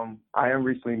 I am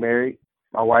recently married.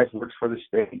 My wife works for the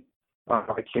state.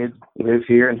 My kids live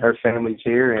here, and her family's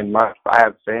here, and I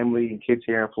have family and kids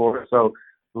here in Florida. So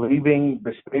leaving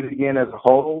the state again as a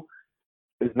whole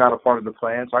is not a part of the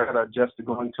plan. So I got to adjust to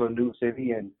going to a new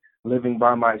city and living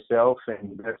by myself,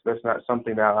 and that's not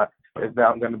something that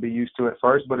I'm going to be used to at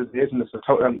first. But it isn't.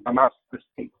 I'm out of the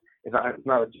state. It's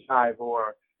not a drive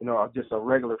or just a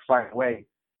regular flight away.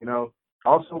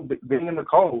 Also being in the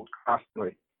cold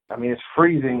constantly. I mean, it's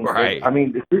freezing. Right. I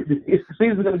mean, the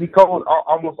season's going to be cold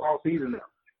almost all season now.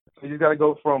 So you got to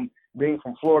go from being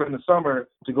from Florida in the summer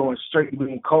to going straight to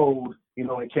being cold,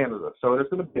 in Canada. So it's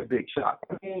going to be a big shock.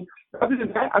 I mean, other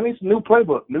than that, it's a new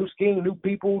playbook, new scheme, new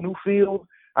people, new field.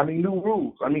 New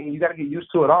rules. You got to get used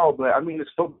to it all. But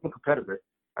it's still a competitor.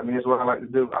 It's what I like to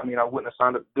do. I wouldn't have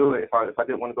signed up to do it if I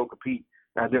didn't want to go compete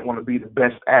and I didn't want to be the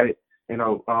best at it,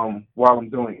 while I'm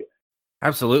doing it.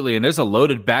 Absolutely, and there's a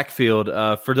loaded backfield.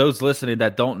 For those listening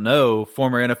that don't know,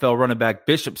 former NFL running back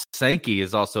Bishop Sankey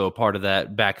is also a part of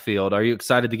that backfield. Are you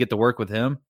excited to get to work with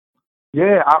him?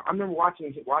 Yeah, I remember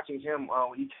watching him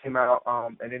when he came out,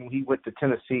 and then when he went to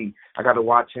Tennessee, I got to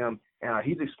watch him. And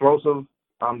he's explosive.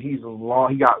 He's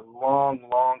long. He got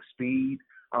long speed.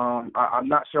 I'm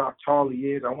not sure how tall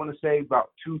he is. I want to say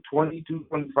about 220,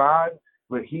 225,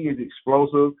 but he is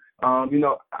explosive. I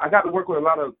got to work with a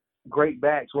lot of great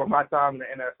backs for my time in the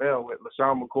NFL with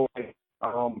LaShawn McCoy,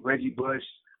 Reggie Bush.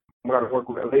 I got to work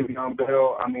with Le'Veon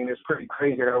Bell. It's pretty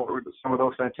crazy. I got to work with some of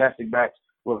those fantastic backs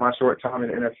with my short time in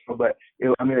the NFL. But,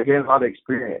 again, a lot of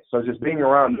experience. So just being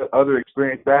around other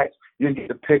experienced backs, you get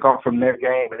to pick off from their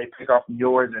game and they pick off from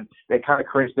yours, and they kind of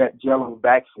create that jello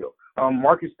backfield.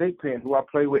 Marcus Thigpen, who I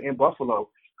played with in Buffalo,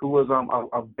 who was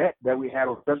a vet that we had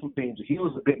on special teams. He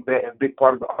was a big vet and a big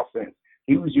part of the offense.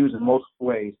 He was used in multiple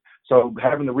ways. So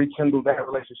having to rekindle that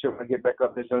relationship when I get back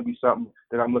up, there's going to be something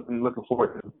that I'm looking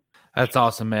forward to. That's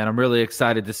awesome, man. I'm really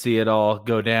excited to see it all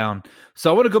go down. So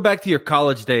I want to go back to your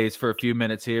college days for a few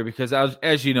minutes here because,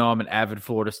 as you know, I'm an avid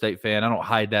Florida State fan. I don't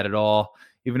hide that at all.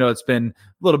 even though it's been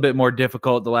a little bit more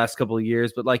difficult the last couple of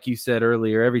years. But like you said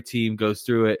earlier, every team goes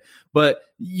through it. But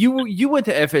you went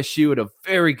to FSU at a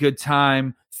very good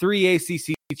time, 3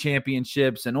 ACC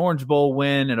championships, an Orange Bowl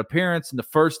win, an appearance in the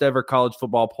first ever college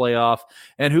football playoff,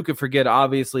 and who could forget,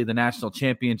 obviously, the national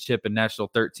championship in National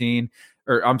 13,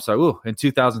 or I'm sorry, in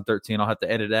 2013. I'll have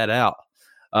to edit that out.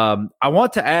 I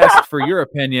want to ask for your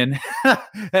opinion.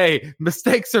 Hey,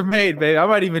 mistakes are made, baby. I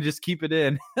might even just keep it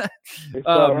in. It's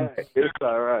all right. It's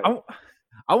all right.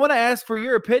 I want to ask for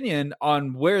your opinion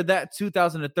on where that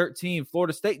 2013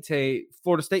 Florida State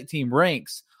team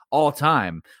ranks all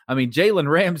time. I mean, Jalen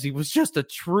Ramsey was just a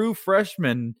true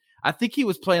freshman. I think he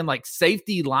was playing like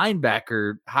safety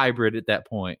linebacker hybrid at that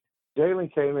point.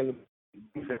 Jalen came in.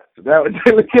 That was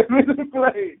Jalen came in and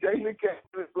played. Jalen came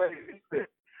in and played.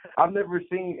 I've never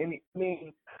seen any. I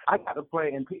mean, I got to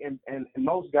play, and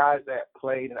most guys that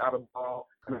played and out of ball,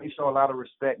 I mean, they show a lot of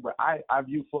respect. But I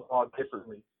view football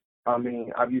differently. I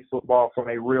mean, I view football from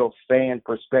a real fan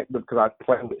perspective because I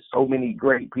play with so many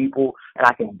great people, and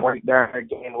I can break down their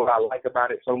game, what I like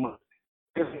about it so much.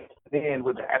 Then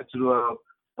with the attitude of,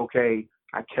 okay,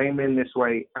 I came in this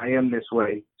way, I am this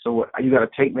way, so you got to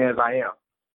take me as I am,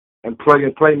 and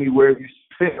play me wherever you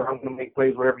see fit. Or I'm going to make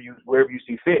plays wherever you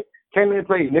see fit. Came in and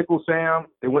played nickel Sam.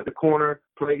 They went to corner,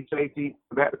 played safety,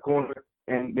 back to corner,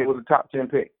 and they was a top 10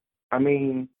 pick. I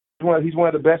mean, he's one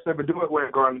of the best to ever do it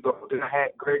wearing guard and gold. Then I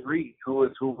had Greg Reed, who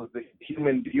was the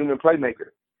human playmaker.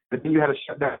 But then you had to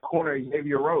shut down corner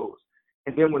Xavier Rose.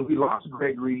 And then when we lost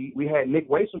Greg Reed, we had Nick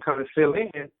Wason come and fill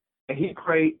in, and he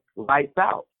played lights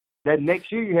out. That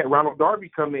next year you had Ronald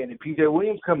Darby come in and P.J.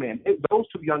 Williams come in. Those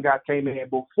two young guys came in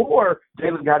before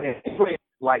Jalen got in. They played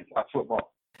lights out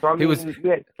football. So I mean, you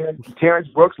had Terrence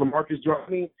Brooks, LaMarcus Joyner.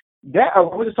 I mean,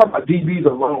 we're just talking about DBs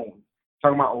alone.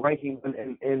 Talking about rankings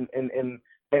and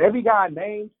every guy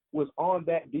named was on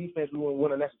that defense who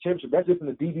won a national championship. That's just in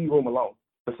the DB room alone.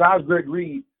 Besides Greg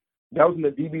Reed, that was in the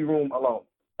DB room alone.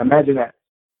 Imagine that.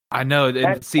 I know.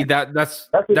 And see, that's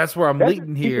where I'm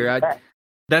leading here.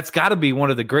 That's got to be one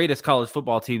of the greatest college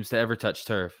football teams to ever touch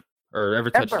turf or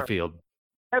ever touch the field.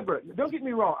 Ever. Don't get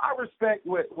me wrong. I respect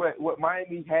what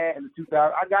Miami had in the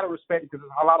 2000s. I got to respect it because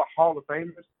there's a lot of Hall of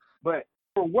Famers. But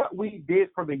for what we did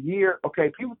for the year,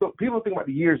 okay, people think about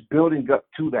the years building up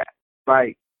to that.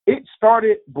 Like, it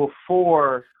started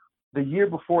before the year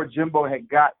before Jimbo had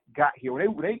got here.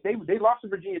 When they lost to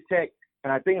Virginia Tech,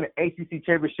 and I think in the ACC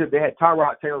championship they had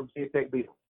Tyrod Taylor. Virginia Tech beat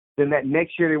them. Then that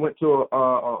next year they went to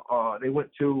I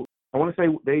want to say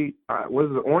was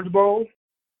it the Orange Bowl?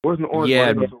 Wasn't the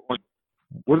Orange Bowl?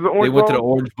 Was it the Orange Bowl? They went to the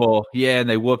Orange Bowl, and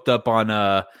they whooped up on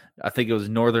I think it was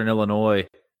Northern Illinois.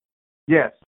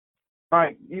 Yes. All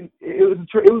right, it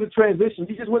was a transition.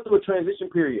 You just went through a transition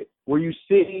period where you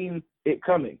seen it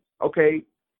coming. Okay,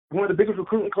 one of the biggest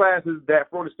recruiting classes that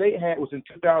Florida State had was in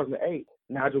 2008.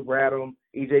 Nigel Bradham,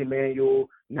 E.J. Manuel,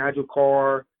 Nigel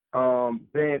Carr,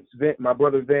 Vince, my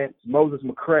brother Vince, Moses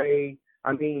McCray.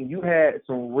 I mean, you had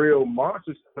some real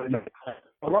monsters in that class.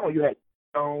 Along, you had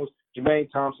Jones, Jermaine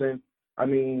Thompson. I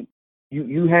mean,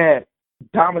 you had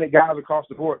dominant guys across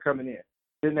the board coming in.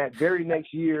 Then that very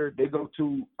next year, they went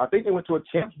to a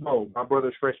Champs Bowl. My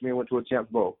brother's freshman went to a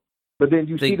Champs Bowl. But then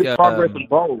you see the progress of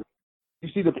bowls. You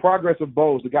see the progress of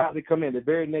bowls. The guys that come in the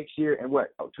very next year, and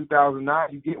 2009,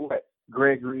 you get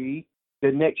Greg Reed.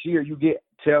 The next year, you get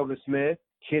Telvin Smith,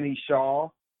 Kenny Shaw.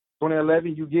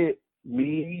 2011, you get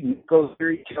me, Nico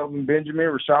Leary, Kelvin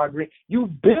Benjamin, Rashad Green. You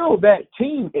build that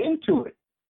team into it.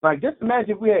 Like, just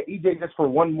imagine if we had EJ just for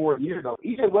one more year, though.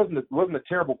 EJ wasn't a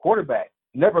terrible quarterback.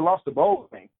 Never lost a bowl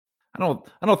thing. I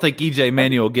don't think EJ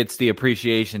Manuel gets the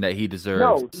appreciation that he deserves.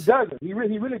 No, he doesn't. He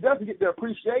really doesn't get the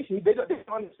appreciation. They don't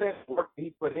understand the work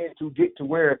he put in to get to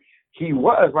where he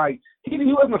was. Like, he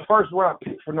wasn't the first round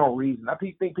pick for no reason. I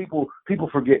think people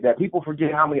forget that. People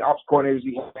forget how many offensive coordinators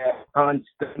he had, how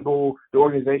unstable the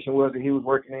organization was that he was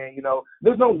working in. You know,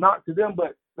 there's no knock to them,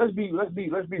 but let's be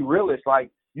realists.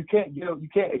 Like, you can't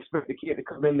expect the kid to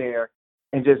come in there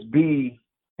and just be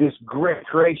this great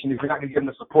creation if you're not going to give them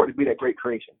the support to be that great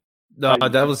creation. No,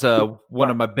 that was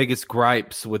one of my biggest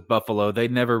gripes with Buffalo. They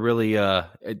never really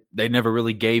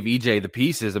gave EJ the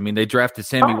pieces. I mean, they drafted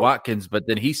Sammy Watkins, but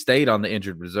then he stayed on the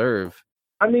injured reserve.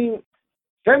 I mean,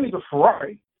 Sammy's a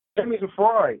Ferrari.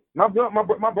 My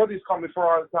brother used to call me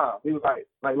Ferrari all the time. He was like,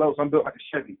 Los, I'm built like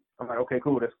a Chevy. I'm like, okay,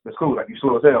 cool, that's cool. Like, you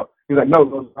slow as hell. He's like, no,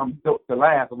 Los, I'm built to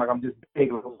last. I'm like, I'm just big.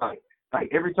 Like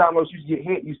every time Los used to get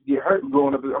hit, used to get hurt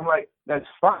growing up. I'm like, that's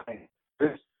fine.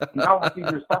 Now I see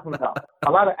what you're talking about. A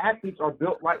lot of athletes are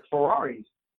built like Ferraris.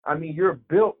 I mean, you're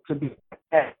built to be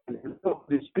fast and built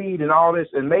the speed and all this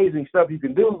amazing stuff you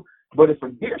can do. But if a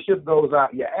gear shift goes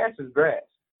out, your ass is grass.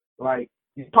 Like,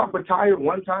 you talk retired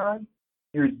one time,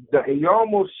 you're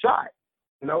almost shot.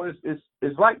 You know,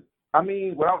 it's like, I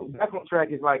mean, what I was back on track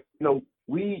is like, you know,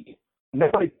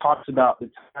 nobody talks about the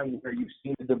time where you've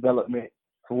seen the development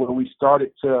from where we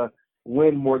started to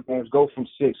win more games, go from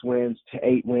 6 wins to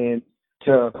 8 wins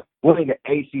to winning an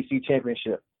ACC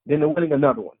championship, then to winning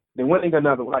another one, then winning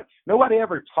another one. Like, nobody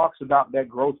ever talks about that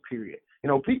growth period. You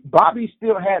know, Bobby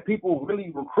still had people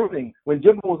really recruiting when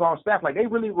Jimbo was on staff. Like, they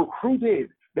really recruited.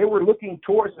 They were looking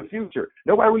towards the future.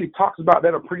 Nobody really talks about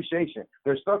that appreciation.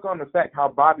 They're stuck on the fact how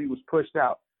Bobby was pushed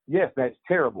out. Yes, that's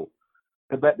terrible.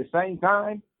 But at the same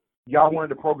time, y'all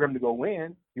wanted the program to go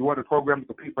win. You wanted the program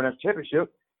to compete for that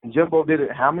championship. And Jimbo did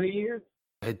it how many years?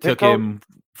 It took him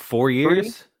 4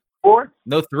 years. 3? 4?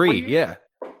 No, 3. 4 years? Yeah.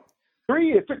 3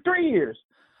 years. It took 3 years.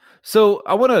 So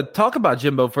I want to talk about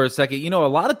Jimbo for a second. You know, a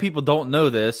lot of people don't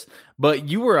know this, but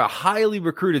you were a highly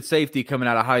recruited safety coming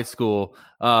out of high school.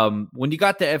 When you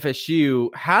got to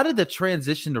FSU, how did the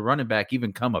transition to running back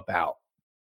even come about?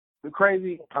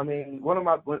 Crazy. I mean, one of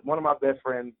my best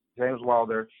friends, James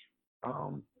Wilder, he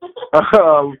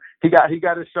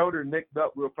got his shoulder nicked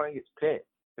up. We were playing his pet.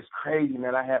 It's crazy,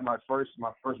 man. I had my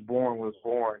firstborn was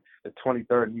born the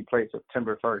 23rd, and he played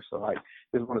September 1st. So like,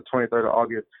 this was on the 23rd of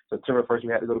August, September 1st.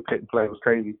 We had to go to Pitt and play. It was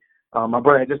crazy. My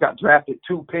brother had just got drafted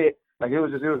to Pitt. Like, it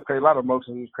was crazy. A lot of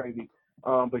emotions. It was crazy.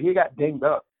 But he got dinged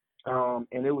up,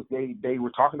 and it was they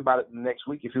were talking about it the next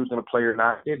week if he was going to play or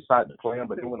not. They decided to play him,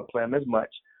 but they didn't want to play him as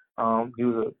much. He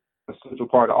was a central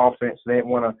part of the offense. They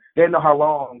didn't know how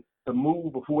long the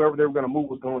move of whoever they were going to move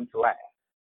was going to last.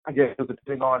 I guess it was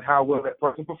depending on how well that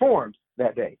person performed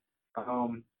that day.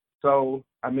 So,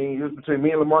 I mean, it was between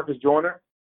me and LaMarcus Joyner.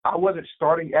 I wasn't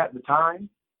starting at the time.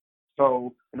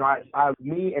 So, you know,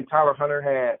 me and Tyler Hunter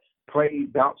had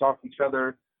played, bounce off each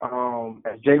other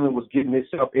as Jalen was getting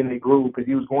himself in the groove because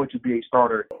he was going to be a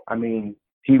starter. I mean,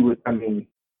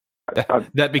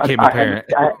 that became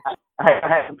apparent. I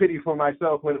had some pity for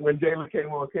myself when Jalen came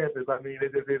on campus. I mean,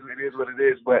 it is what it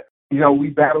is. But, you know, we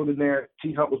battled in there.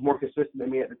 T. Hunt was more consistent than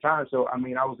me at the time. So, I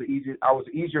mean, I was an easier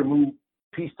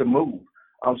piece to move.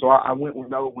 So I went with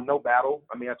no battle.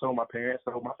 I mean, I told my parents,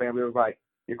 so my family was like,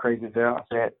 "You're crazy as hell." I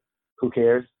said, "Who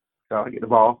cares?" So I get the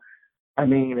ball. I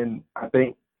mean, and I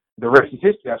think the rest is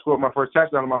history. I scored my first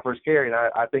touchdown on my first carry, and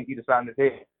I think he decided in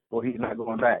his head, well, he's not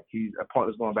going back. A punt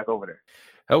is going back over there.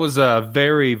 That was a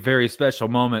very, very special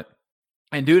moment.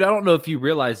 And, dude, I don't know if you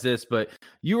realize this, but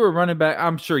you were running back.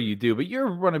 I'm sure you do, but you're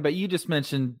running back. You just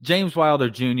mentioned James Wilder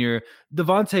Jr.,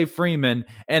 Devontae Freeman,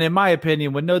 and in my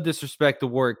opinion, with no disrespect to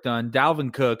work done,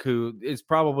 Dalvin Cook, who is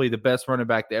probably the best running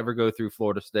back to ever go through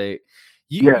Florida State.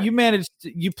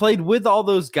 You played with all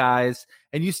those guys,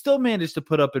 and you still managed to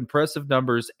put up impressive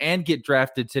numbers and get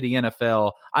drafted to the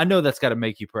NFL. I know that's got to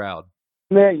make you proud.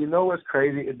 Man, you know what's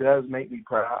crazy? It does make me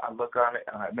proud. I look on it,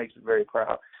 and it makes me very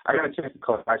proud. I got a chance to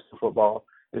coach high school football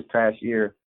this past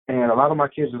year, and a lot of my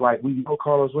kids are like, "We know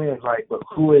Carlos Williams." Like, but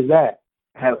who is that?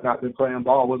 I have not been playing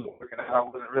ball. Wasn't working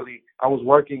out. I was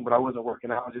working, but I wasn't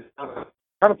working out. I was just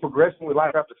kind of progressing with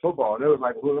life after football. And it was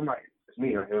like, well, I'm like, it's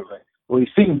me. It was like, well,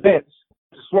 he's seen Vince.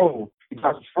 It's slow. He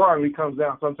got his Ferrari. He comes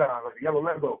down sometimes like a yellow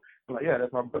Lambo. I'm like, yeah,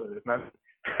 that's my brother. It's not.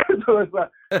 So it's like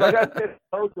I got to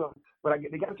coach them, but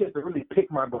they got a chance to really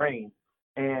pick my brain.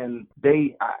 And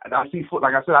I see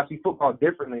I see football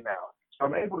differently now. So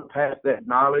I'm able to pass that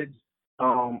knowledge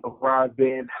of where I've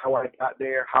been, how I got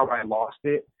there, how I lost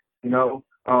it. You know,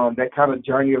 that kind of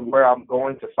journey of where I'm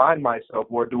going to find myself.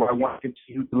 Or do I want to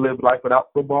continue to live life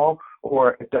without football?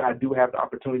 Or if I do have the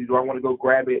opportunity, do I want to go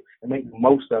grab it and make the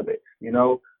most of it? You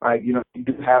know, like, you know, you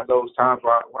do have those times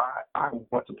where I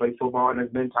want to play football, and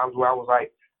there's been times where I was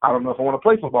like, I don't know if I want to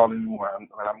play football anymore. I'm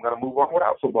going to move on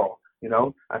without football. You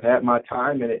know, I've had my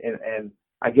time, and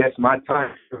I guess my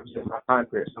time is my time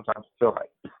period. Sometimes I feel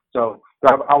like so.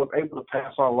 I was able to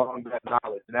pass on along that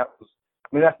knowledge, and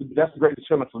that's the greatest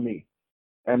feeling for me.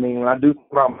 I mean, when I do think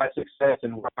about my success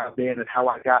and where I've been and how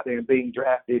I got there and being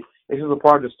drafted, this is a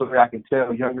part of the story I can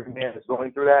tell younger men that's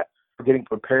going through that, for getting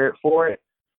prepared for it,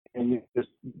 and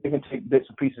they can take bits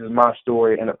and pieces of my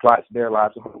story and apply it to their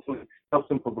lives and hopefully help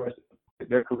them progress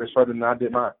their careers further than I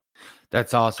did mine.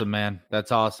 That's awesome, man.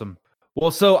 That's awesome. Well,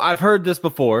 so I've heard this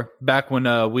before back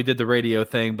when we did the radio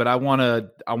thing, but I want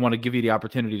to give you the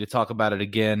opportunity to talk about it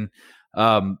again.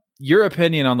 Your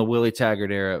opinion on the Willie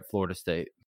Taggart era at Florida State?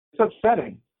 It's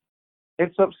upsetting.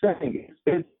 It's upsetting.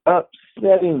 It's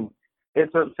upsetting.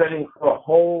 It's upsetting for a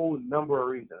whole number of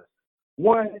reasons.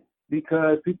 One,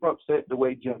 because people are upset the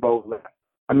way Jimbo left.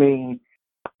 I mean,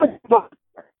 I'm not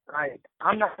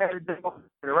mad at Jimbo.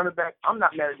 The running back, I'm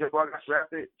not mad at Jimbo. I got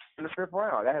drafted in the 5th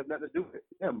round. That has nothing to do with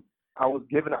him. I was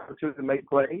given an opportunity to make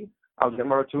plays. I was getting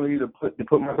my opportunity to put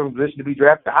myself in a position to be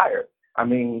drafted higher. I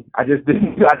mean, I just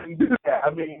didn't do that. I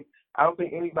mean, I don't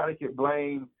think anybody could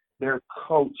blame their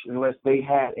coach unless they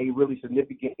had a really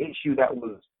significant issue that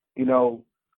was,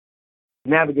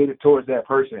 navigated towards that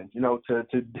person, to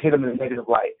hit them in a negative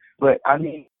light. But I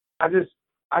mean, I just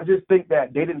think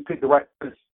that they didn't pick the right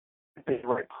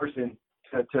person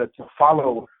to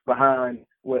follow behind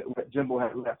what Jimbo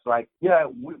had left. Like, yeah,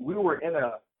 we were in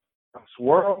a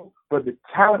swirl, but the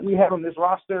talent we had on this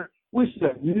roster, we should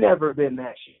have never been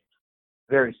that shit.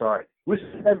 Very sorry. We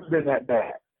should have never been that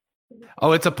bad.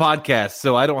 Oh, it's a podcast,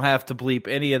 so I don't have to bleep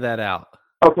any of that out.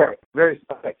 Okay, very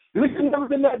sorry. We should have never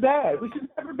been that bad. We should have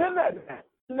never been that bad.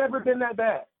 Never been that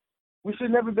bad. We should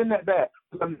have never been that bad.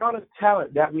 The amount of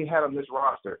talent that we had on this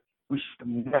roster, we should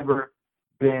have never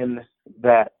been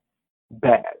that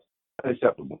bad.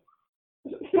 Unacceptable.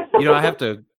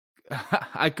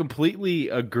 I completely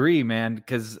agree, man,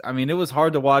 because, I mean, it was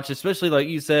hard to watch, especially like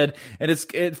you said, and it's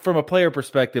from a player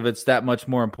perspective, it's that much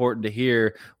more important to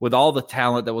hear with all the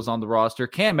talent that was on the roster.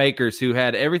 Cam Akers, who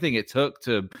had everything it took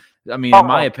to, I mean, in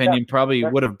my opinion, probably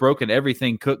would have broken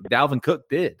everything Dalvin Cook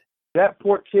did. That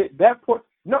poor kid,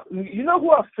 no, you know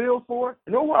who I feel for?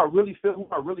 You know who I really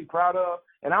proud of?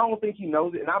 And I don't think he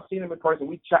knows it. And I've seen him in person.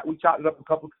 We chopped it up a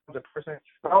couple times in person.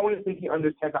 But I don't even think he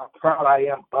understands how proud I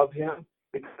am of him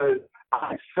because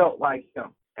I felt like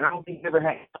him. And I don't think he ever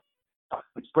had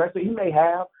expressed it. He may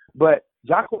have, but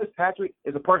Jacques Patrick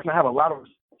is a person I have a lot of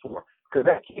respect for because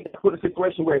that kid got put in a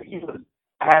situation where he was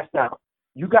passed out.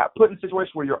 You got put in a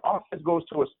situation where your offense goes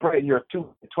to a spread and you're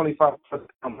 225 to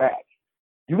come back.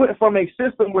 You went from a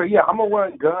system where, I'm going to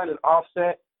run gun and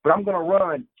offset, but I'm going to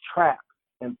run trap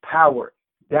and power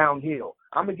downhill.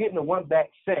 I'm going to get in the one-back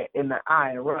set in the eye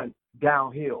and run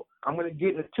downhill. I'm going to get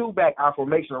in the two-back I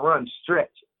formation and run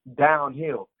stretch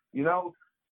downhill. You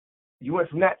went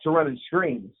from that to running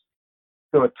screens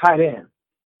to a tight end,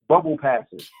 bubble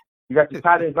passes. You got your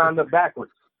tight ends lined up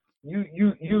backwards. You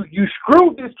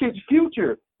screwed this kid's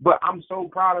future, but I'm so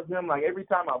proud of him. Like, every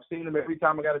time I've seen him, every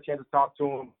time I got a chance to talk to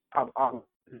him, I'm so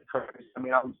proud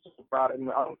of him.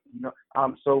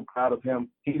 I'm so proud of him.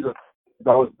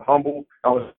 I was humble.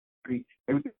 To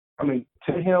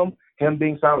him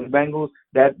being signed with the Bengals,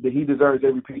 that he deserves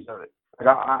every piece of it.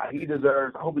 Like he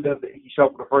deserves. I hope he does it. He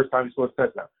showed for the first time he scores a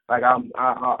touchdown. Like I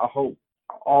hope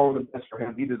all the best for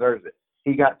him. He deserves it.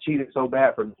 He got cheated so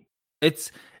bad for me.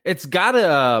 It's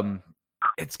gotta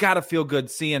feel good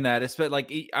seeing that. It's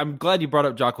like, I'm glad you brought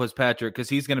up Jacques Patrick because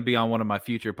he's going to be on one of my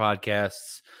future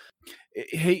podcasts.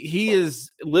 He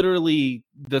is literally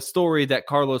the story that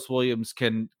Carlos Williams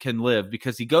can live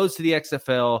because he goes to the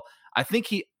XFL. I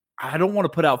don't want to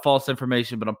put out false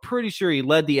information, but I'm pretty sure he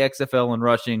led the XFL in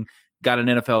rushing, got an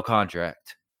NFL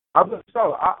contract. I wouldn't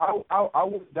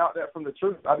doubt that from the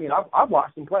truth. I mean, I've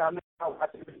watched him play. I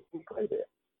watched him play there.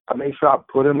 I made sure I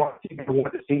put him on TV. I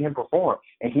wanted to see him perform.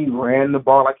 And he ran the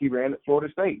ball like he ran at Florida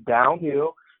State,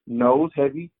 downhill, nose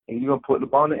heavy, and you're going to put the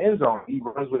ball in the end zone. He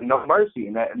runs with no mercy,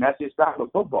 and that's his style of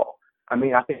football. I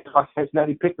mean, I think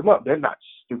Cincinnati picked him up. They're not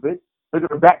stupid. Look at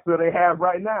the backfield they have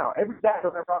right now. Every back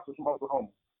on that roster is from Oklahoma.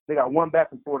 They got one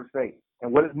back from Florida State.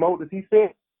 And what does he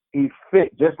fit? He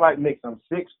fit just like Mixon.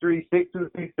 6'3",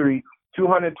 6'2", 6'3",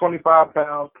 225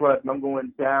 pounds plus, and I'm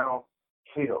going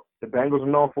downhill. The Bengals are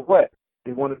known for what?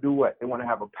 They want to do what? They want to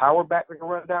have a power back that can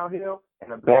run downhill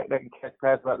and a back that can catch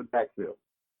passes out the backfield.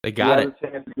 They got it. He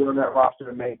has a chance to get on that roster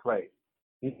and make plays.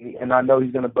 And I know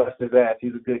he's going to bust his ass.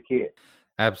 He's a good kid.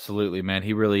 Absolutely, man.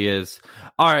 He really is.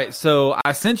 All right, so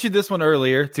I sent you this one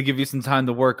earlier to give you some time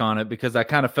to work on it because I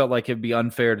kind of felt like it'd be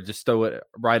unfair to just throw it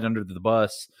right under the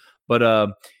bus. But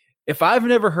if I've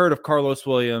never heard of Carlos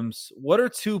Williams, what are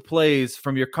 2 plays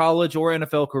from your college or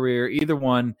NFL career, either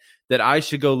one, that I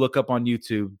should go look up on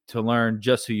YouTube to learn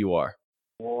just who you are?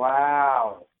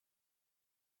 Wow.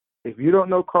 If you don't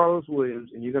know Carlos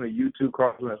Williams and you're going to YouTube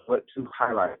Carlos Williams, what 2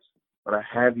 highlights would I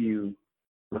have you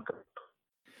look up?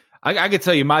 I could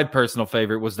tell you my personal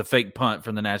favorite was the fake punt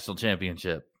from the national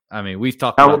championship. I mean, we've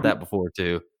talked about that before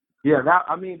too. Yeah,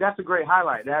 that's a great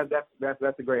highlight. That's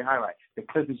a great highlight. The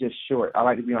clip is just short. I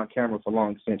like to be on camera for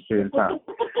long period of time.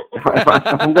 if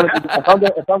I'm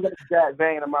gonna be that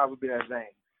vain, I might as well be that vain.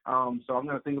 So I'm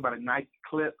gonna think about a nice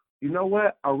clip. You know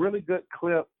what? A really good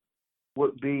clip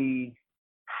would be.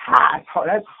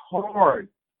 That's hard.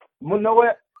 You know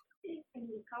what?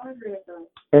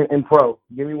 In pro,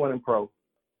 give me one in pro.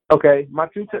 Okay, my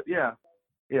 2 tips. Yeah.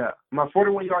 My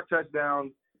 41-yard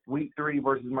touchdown. Week 3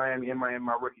 versus Miami in my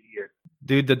rookie year.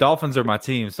 Dude, the Dolphins are my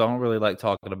team, so I don't really like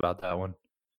talking about that one.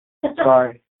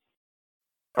 Sorry.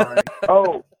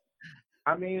 Oh,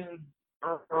 I mean,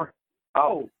 or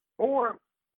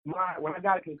when I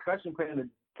got a concussion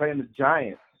playing the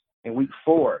Giants in week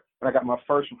 4, and I got my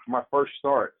first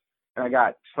start, and I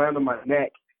got slammed on my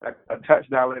neck, a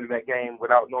touchdown into that game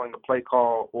without knowing the play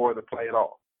call or the play at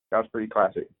all. That was pretty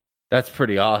classic. That's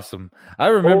pretty awesome. I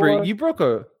remember you broke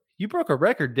a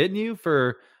record, didn't you?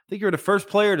 I think you were the first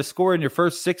player to score in your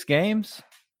first 6 games.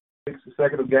 6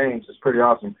 consecutive games. It's pretty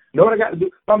awesome. You know what I got to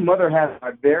do? My mother had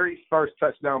my very first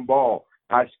touchdown ball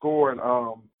I scored in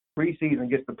preseason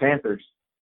against the Panthers,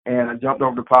 and I jumped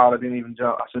over the pile. I didn't even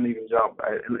jump. I shouldn't even jump.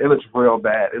 It looks real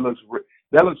bad.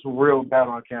 That looks real bad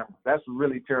on camera. That's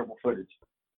really terrible footage.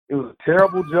 It was a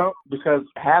terrible jump because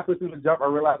halfway through the jump, I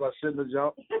realized I shouldn't have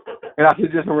jumped, and I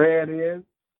just ran in,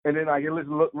 and then it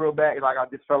looked real bad. Like I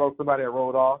just fell over somebody and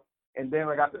rolled off. And then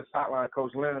I got to the sideline,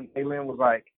 Coach Lynn. Lynn was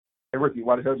like, "Hey, Ricky,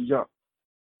 why the hell did you jump?"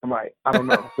 I'm like, "I don't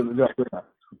know. I shouldn't have jumped."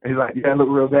 He's like, "Yeah, it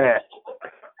looked real bad."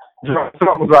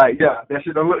 Someone was like, "Yeah, that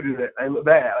shit don't look good. It looked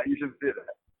bad. Like, you should have did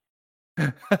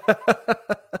that."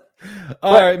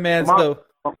 All right, man. My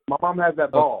mom has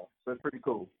that ball, so it's pretty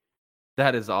cool.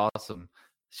 That is awesome.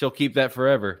 She'll keep that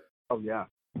forever. Oh, yeah.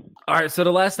 All right, so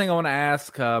the last thing I want to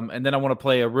ask, and then I want to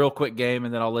play a real quick game,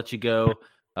 and then I'll let you go.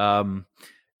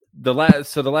 The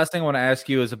last thing I want to ask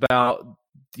you is about,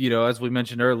 as we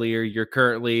mentioned earlier, you're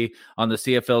currently on the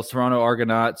CFL's Toronto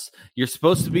Argonauts. You're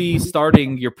supposed to be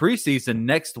starting your preseason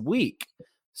next week.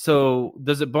 So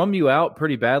does it bum you out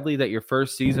pretty badly that your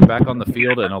first season back on the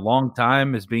field in a long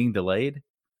time is being delayed?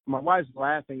 My wife's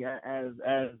laughing as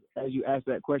you ask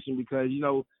that question because,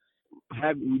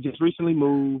 we just recently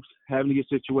moved, having to get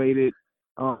situated,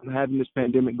 having this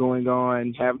pandemic going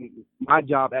on, having my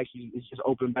job actually is just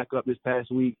opened back up this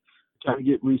past week, trying to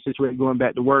get resituated, going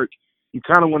back to work. You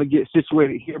kind of want to get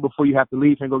situated here before you have to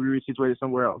leave and go be resituated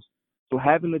somewhere else. So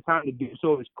having the time to do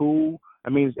so is cool. I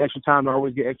mean, it's extra time to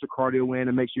always get extra cardio in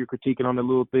and make sure you're critiquing on the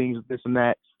little things, this and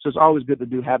that. So it's always good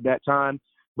to have that time.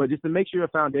 But just to make sure your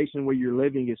foundation where you're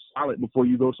living is solid before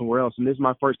you go somewhere else. And this is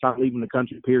my first time leaving the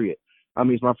country, period. I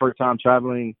mean, it's my first time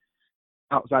traveling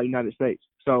outside the United States.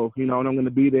 So, and I'm going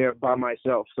to be there by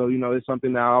myself. So, it's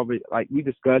something that we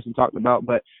discussed and talked about,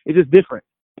 but it's just different.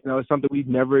 It's something we've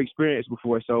never experienced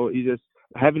before. So you just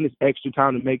having this extra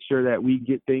time to make sure that we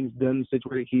get things done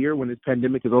situated here when this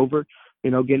pandemic is over,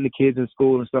 getting the kids in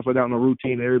school and stuff like that on a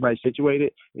routine and everybody's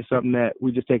situated is something that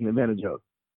we're just taking advantage of.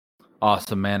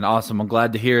 Awesome, man. Awesome. I'm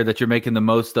glad to hear that you're making the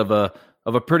most of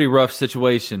a pretty rough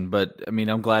situation, but I mean,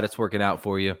 I'm glad it's working out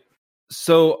for you.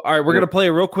 So, all right, we're going to play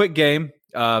a real quick game.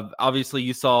 Obviously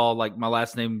you saw like my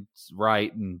last name's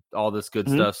right and all this good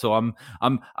stuff. So I'm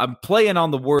playing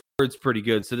on the words pretty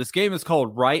good. So this game is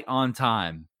called Right on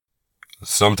Time.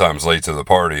 Sometimes late to the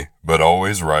party, but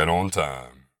always right on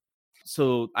time.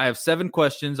 So I have 7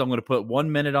 questions. I'm going to put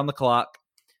 1 minute on the clock.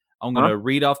 I'm going to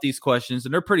read off these questions,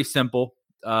 and they're pretty simple.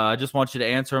 I just want you to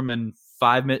answer them in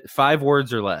 5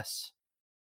 words or less.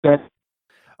 Okay.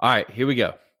 All right, here we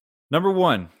go. Number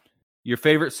 1, your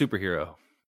favorite superhero?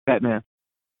 Batman.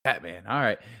 Batman. All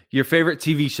right. Your favorite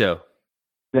TV show?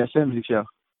 That 70 Show.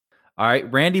 All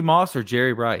right. Randy Moss or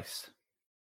Jerry Rice?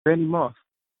 Randy Moss.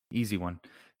 Easy one.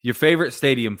 Your favorite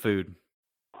stadium food?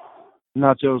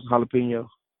 Nachos, jalapeno.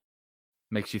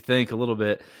 Makes you think a little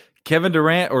bit. Kevin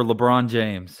Durant or LeBron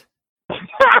James? I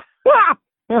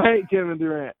hate Kevin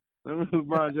Durant.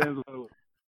 LeBron James.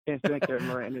 Can't stand Kevin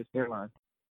Durant in his hairline.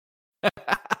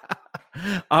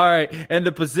 All right. And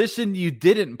the position you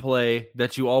didn't play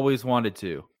that you always wanted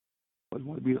to? I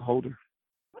want to be a holder.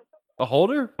 A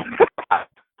holder?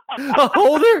 A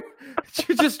holder? Did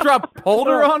you just drop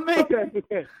holder on me?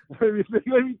 Okay. Let me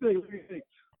think.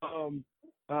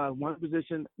 One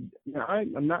position.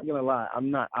 I'm not gonna lie.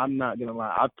 I'm not gonna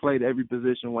lie. I've played every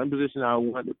position. One position I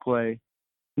wanted to play.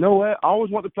 You know what? I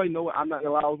always want to play. No, I'm not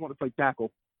gonna lie. I always want to play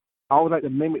tackle. I always like to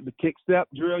mimic the kick step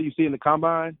drill you see in the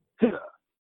combine.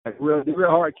 Like real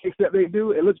hard kick step they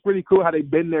do. It looks pretty cool how they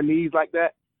bend their knees like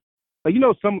that. Like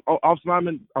some offensive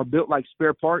linemen are built like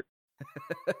spare parts.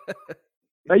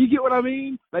 Now you get what I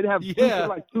mean? They have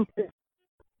two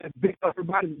big upper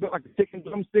bodies built like a chicken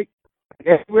drumstick.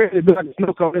 Everywhere they built like a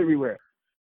snow cone everywhere.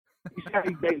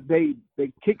 They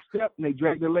kick step and they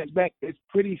drag their legs back. It's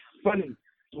pretty funny.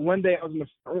 So one day I was in the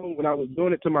room when I was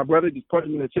doing it to my brother, just punched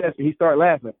me in the chest, and he started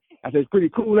laughing. I said, "It's pretty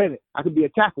cool, ain't it? I could be a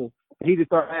tackle." And he just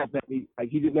started laughing at me, like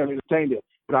he just never entertained it.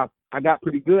 But I got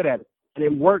pretty good at it, and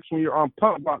it works when you're on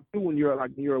pump block too. When you're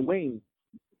a wing,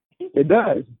 it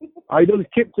does. All you do is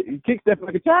kick step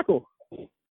like a tackle.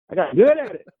 I got good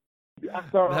at it. I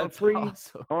started on free,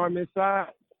 awesome. Arm inside,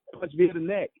 punch via the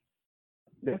neck.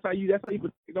 That's how you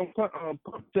protect on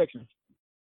pump protection.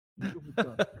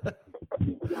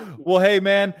 Well, hey,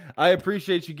 man, I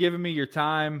appreciate you giving me your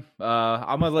time.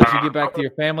 I'm going to let you get back to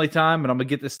your family time, and I'm going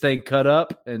to get this thing cut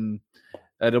up, and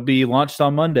it'll be launched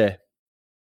on Monday.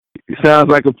 Sounds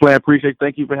like a plan. Appreciate it.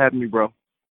 Thank you for having me, bro.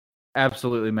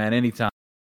 Absolutely, man. Anytime.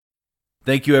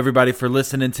 Thank you, everybody, for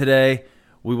listening today.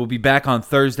 We will be back on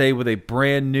Thursday with a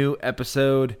brand new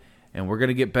episode, and we're going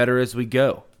to get better as we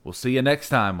go. We'll see you next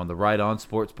time on the Right On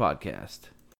Sports Podcast.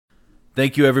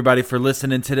 Thank you, everybody, for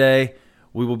listening today.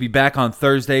 We will be back on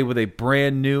Thursday with a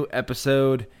brand new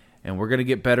episode, and we're going to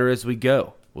get better as we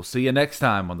go. We'll see you next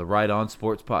time on the Right On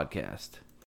Sports Podcast.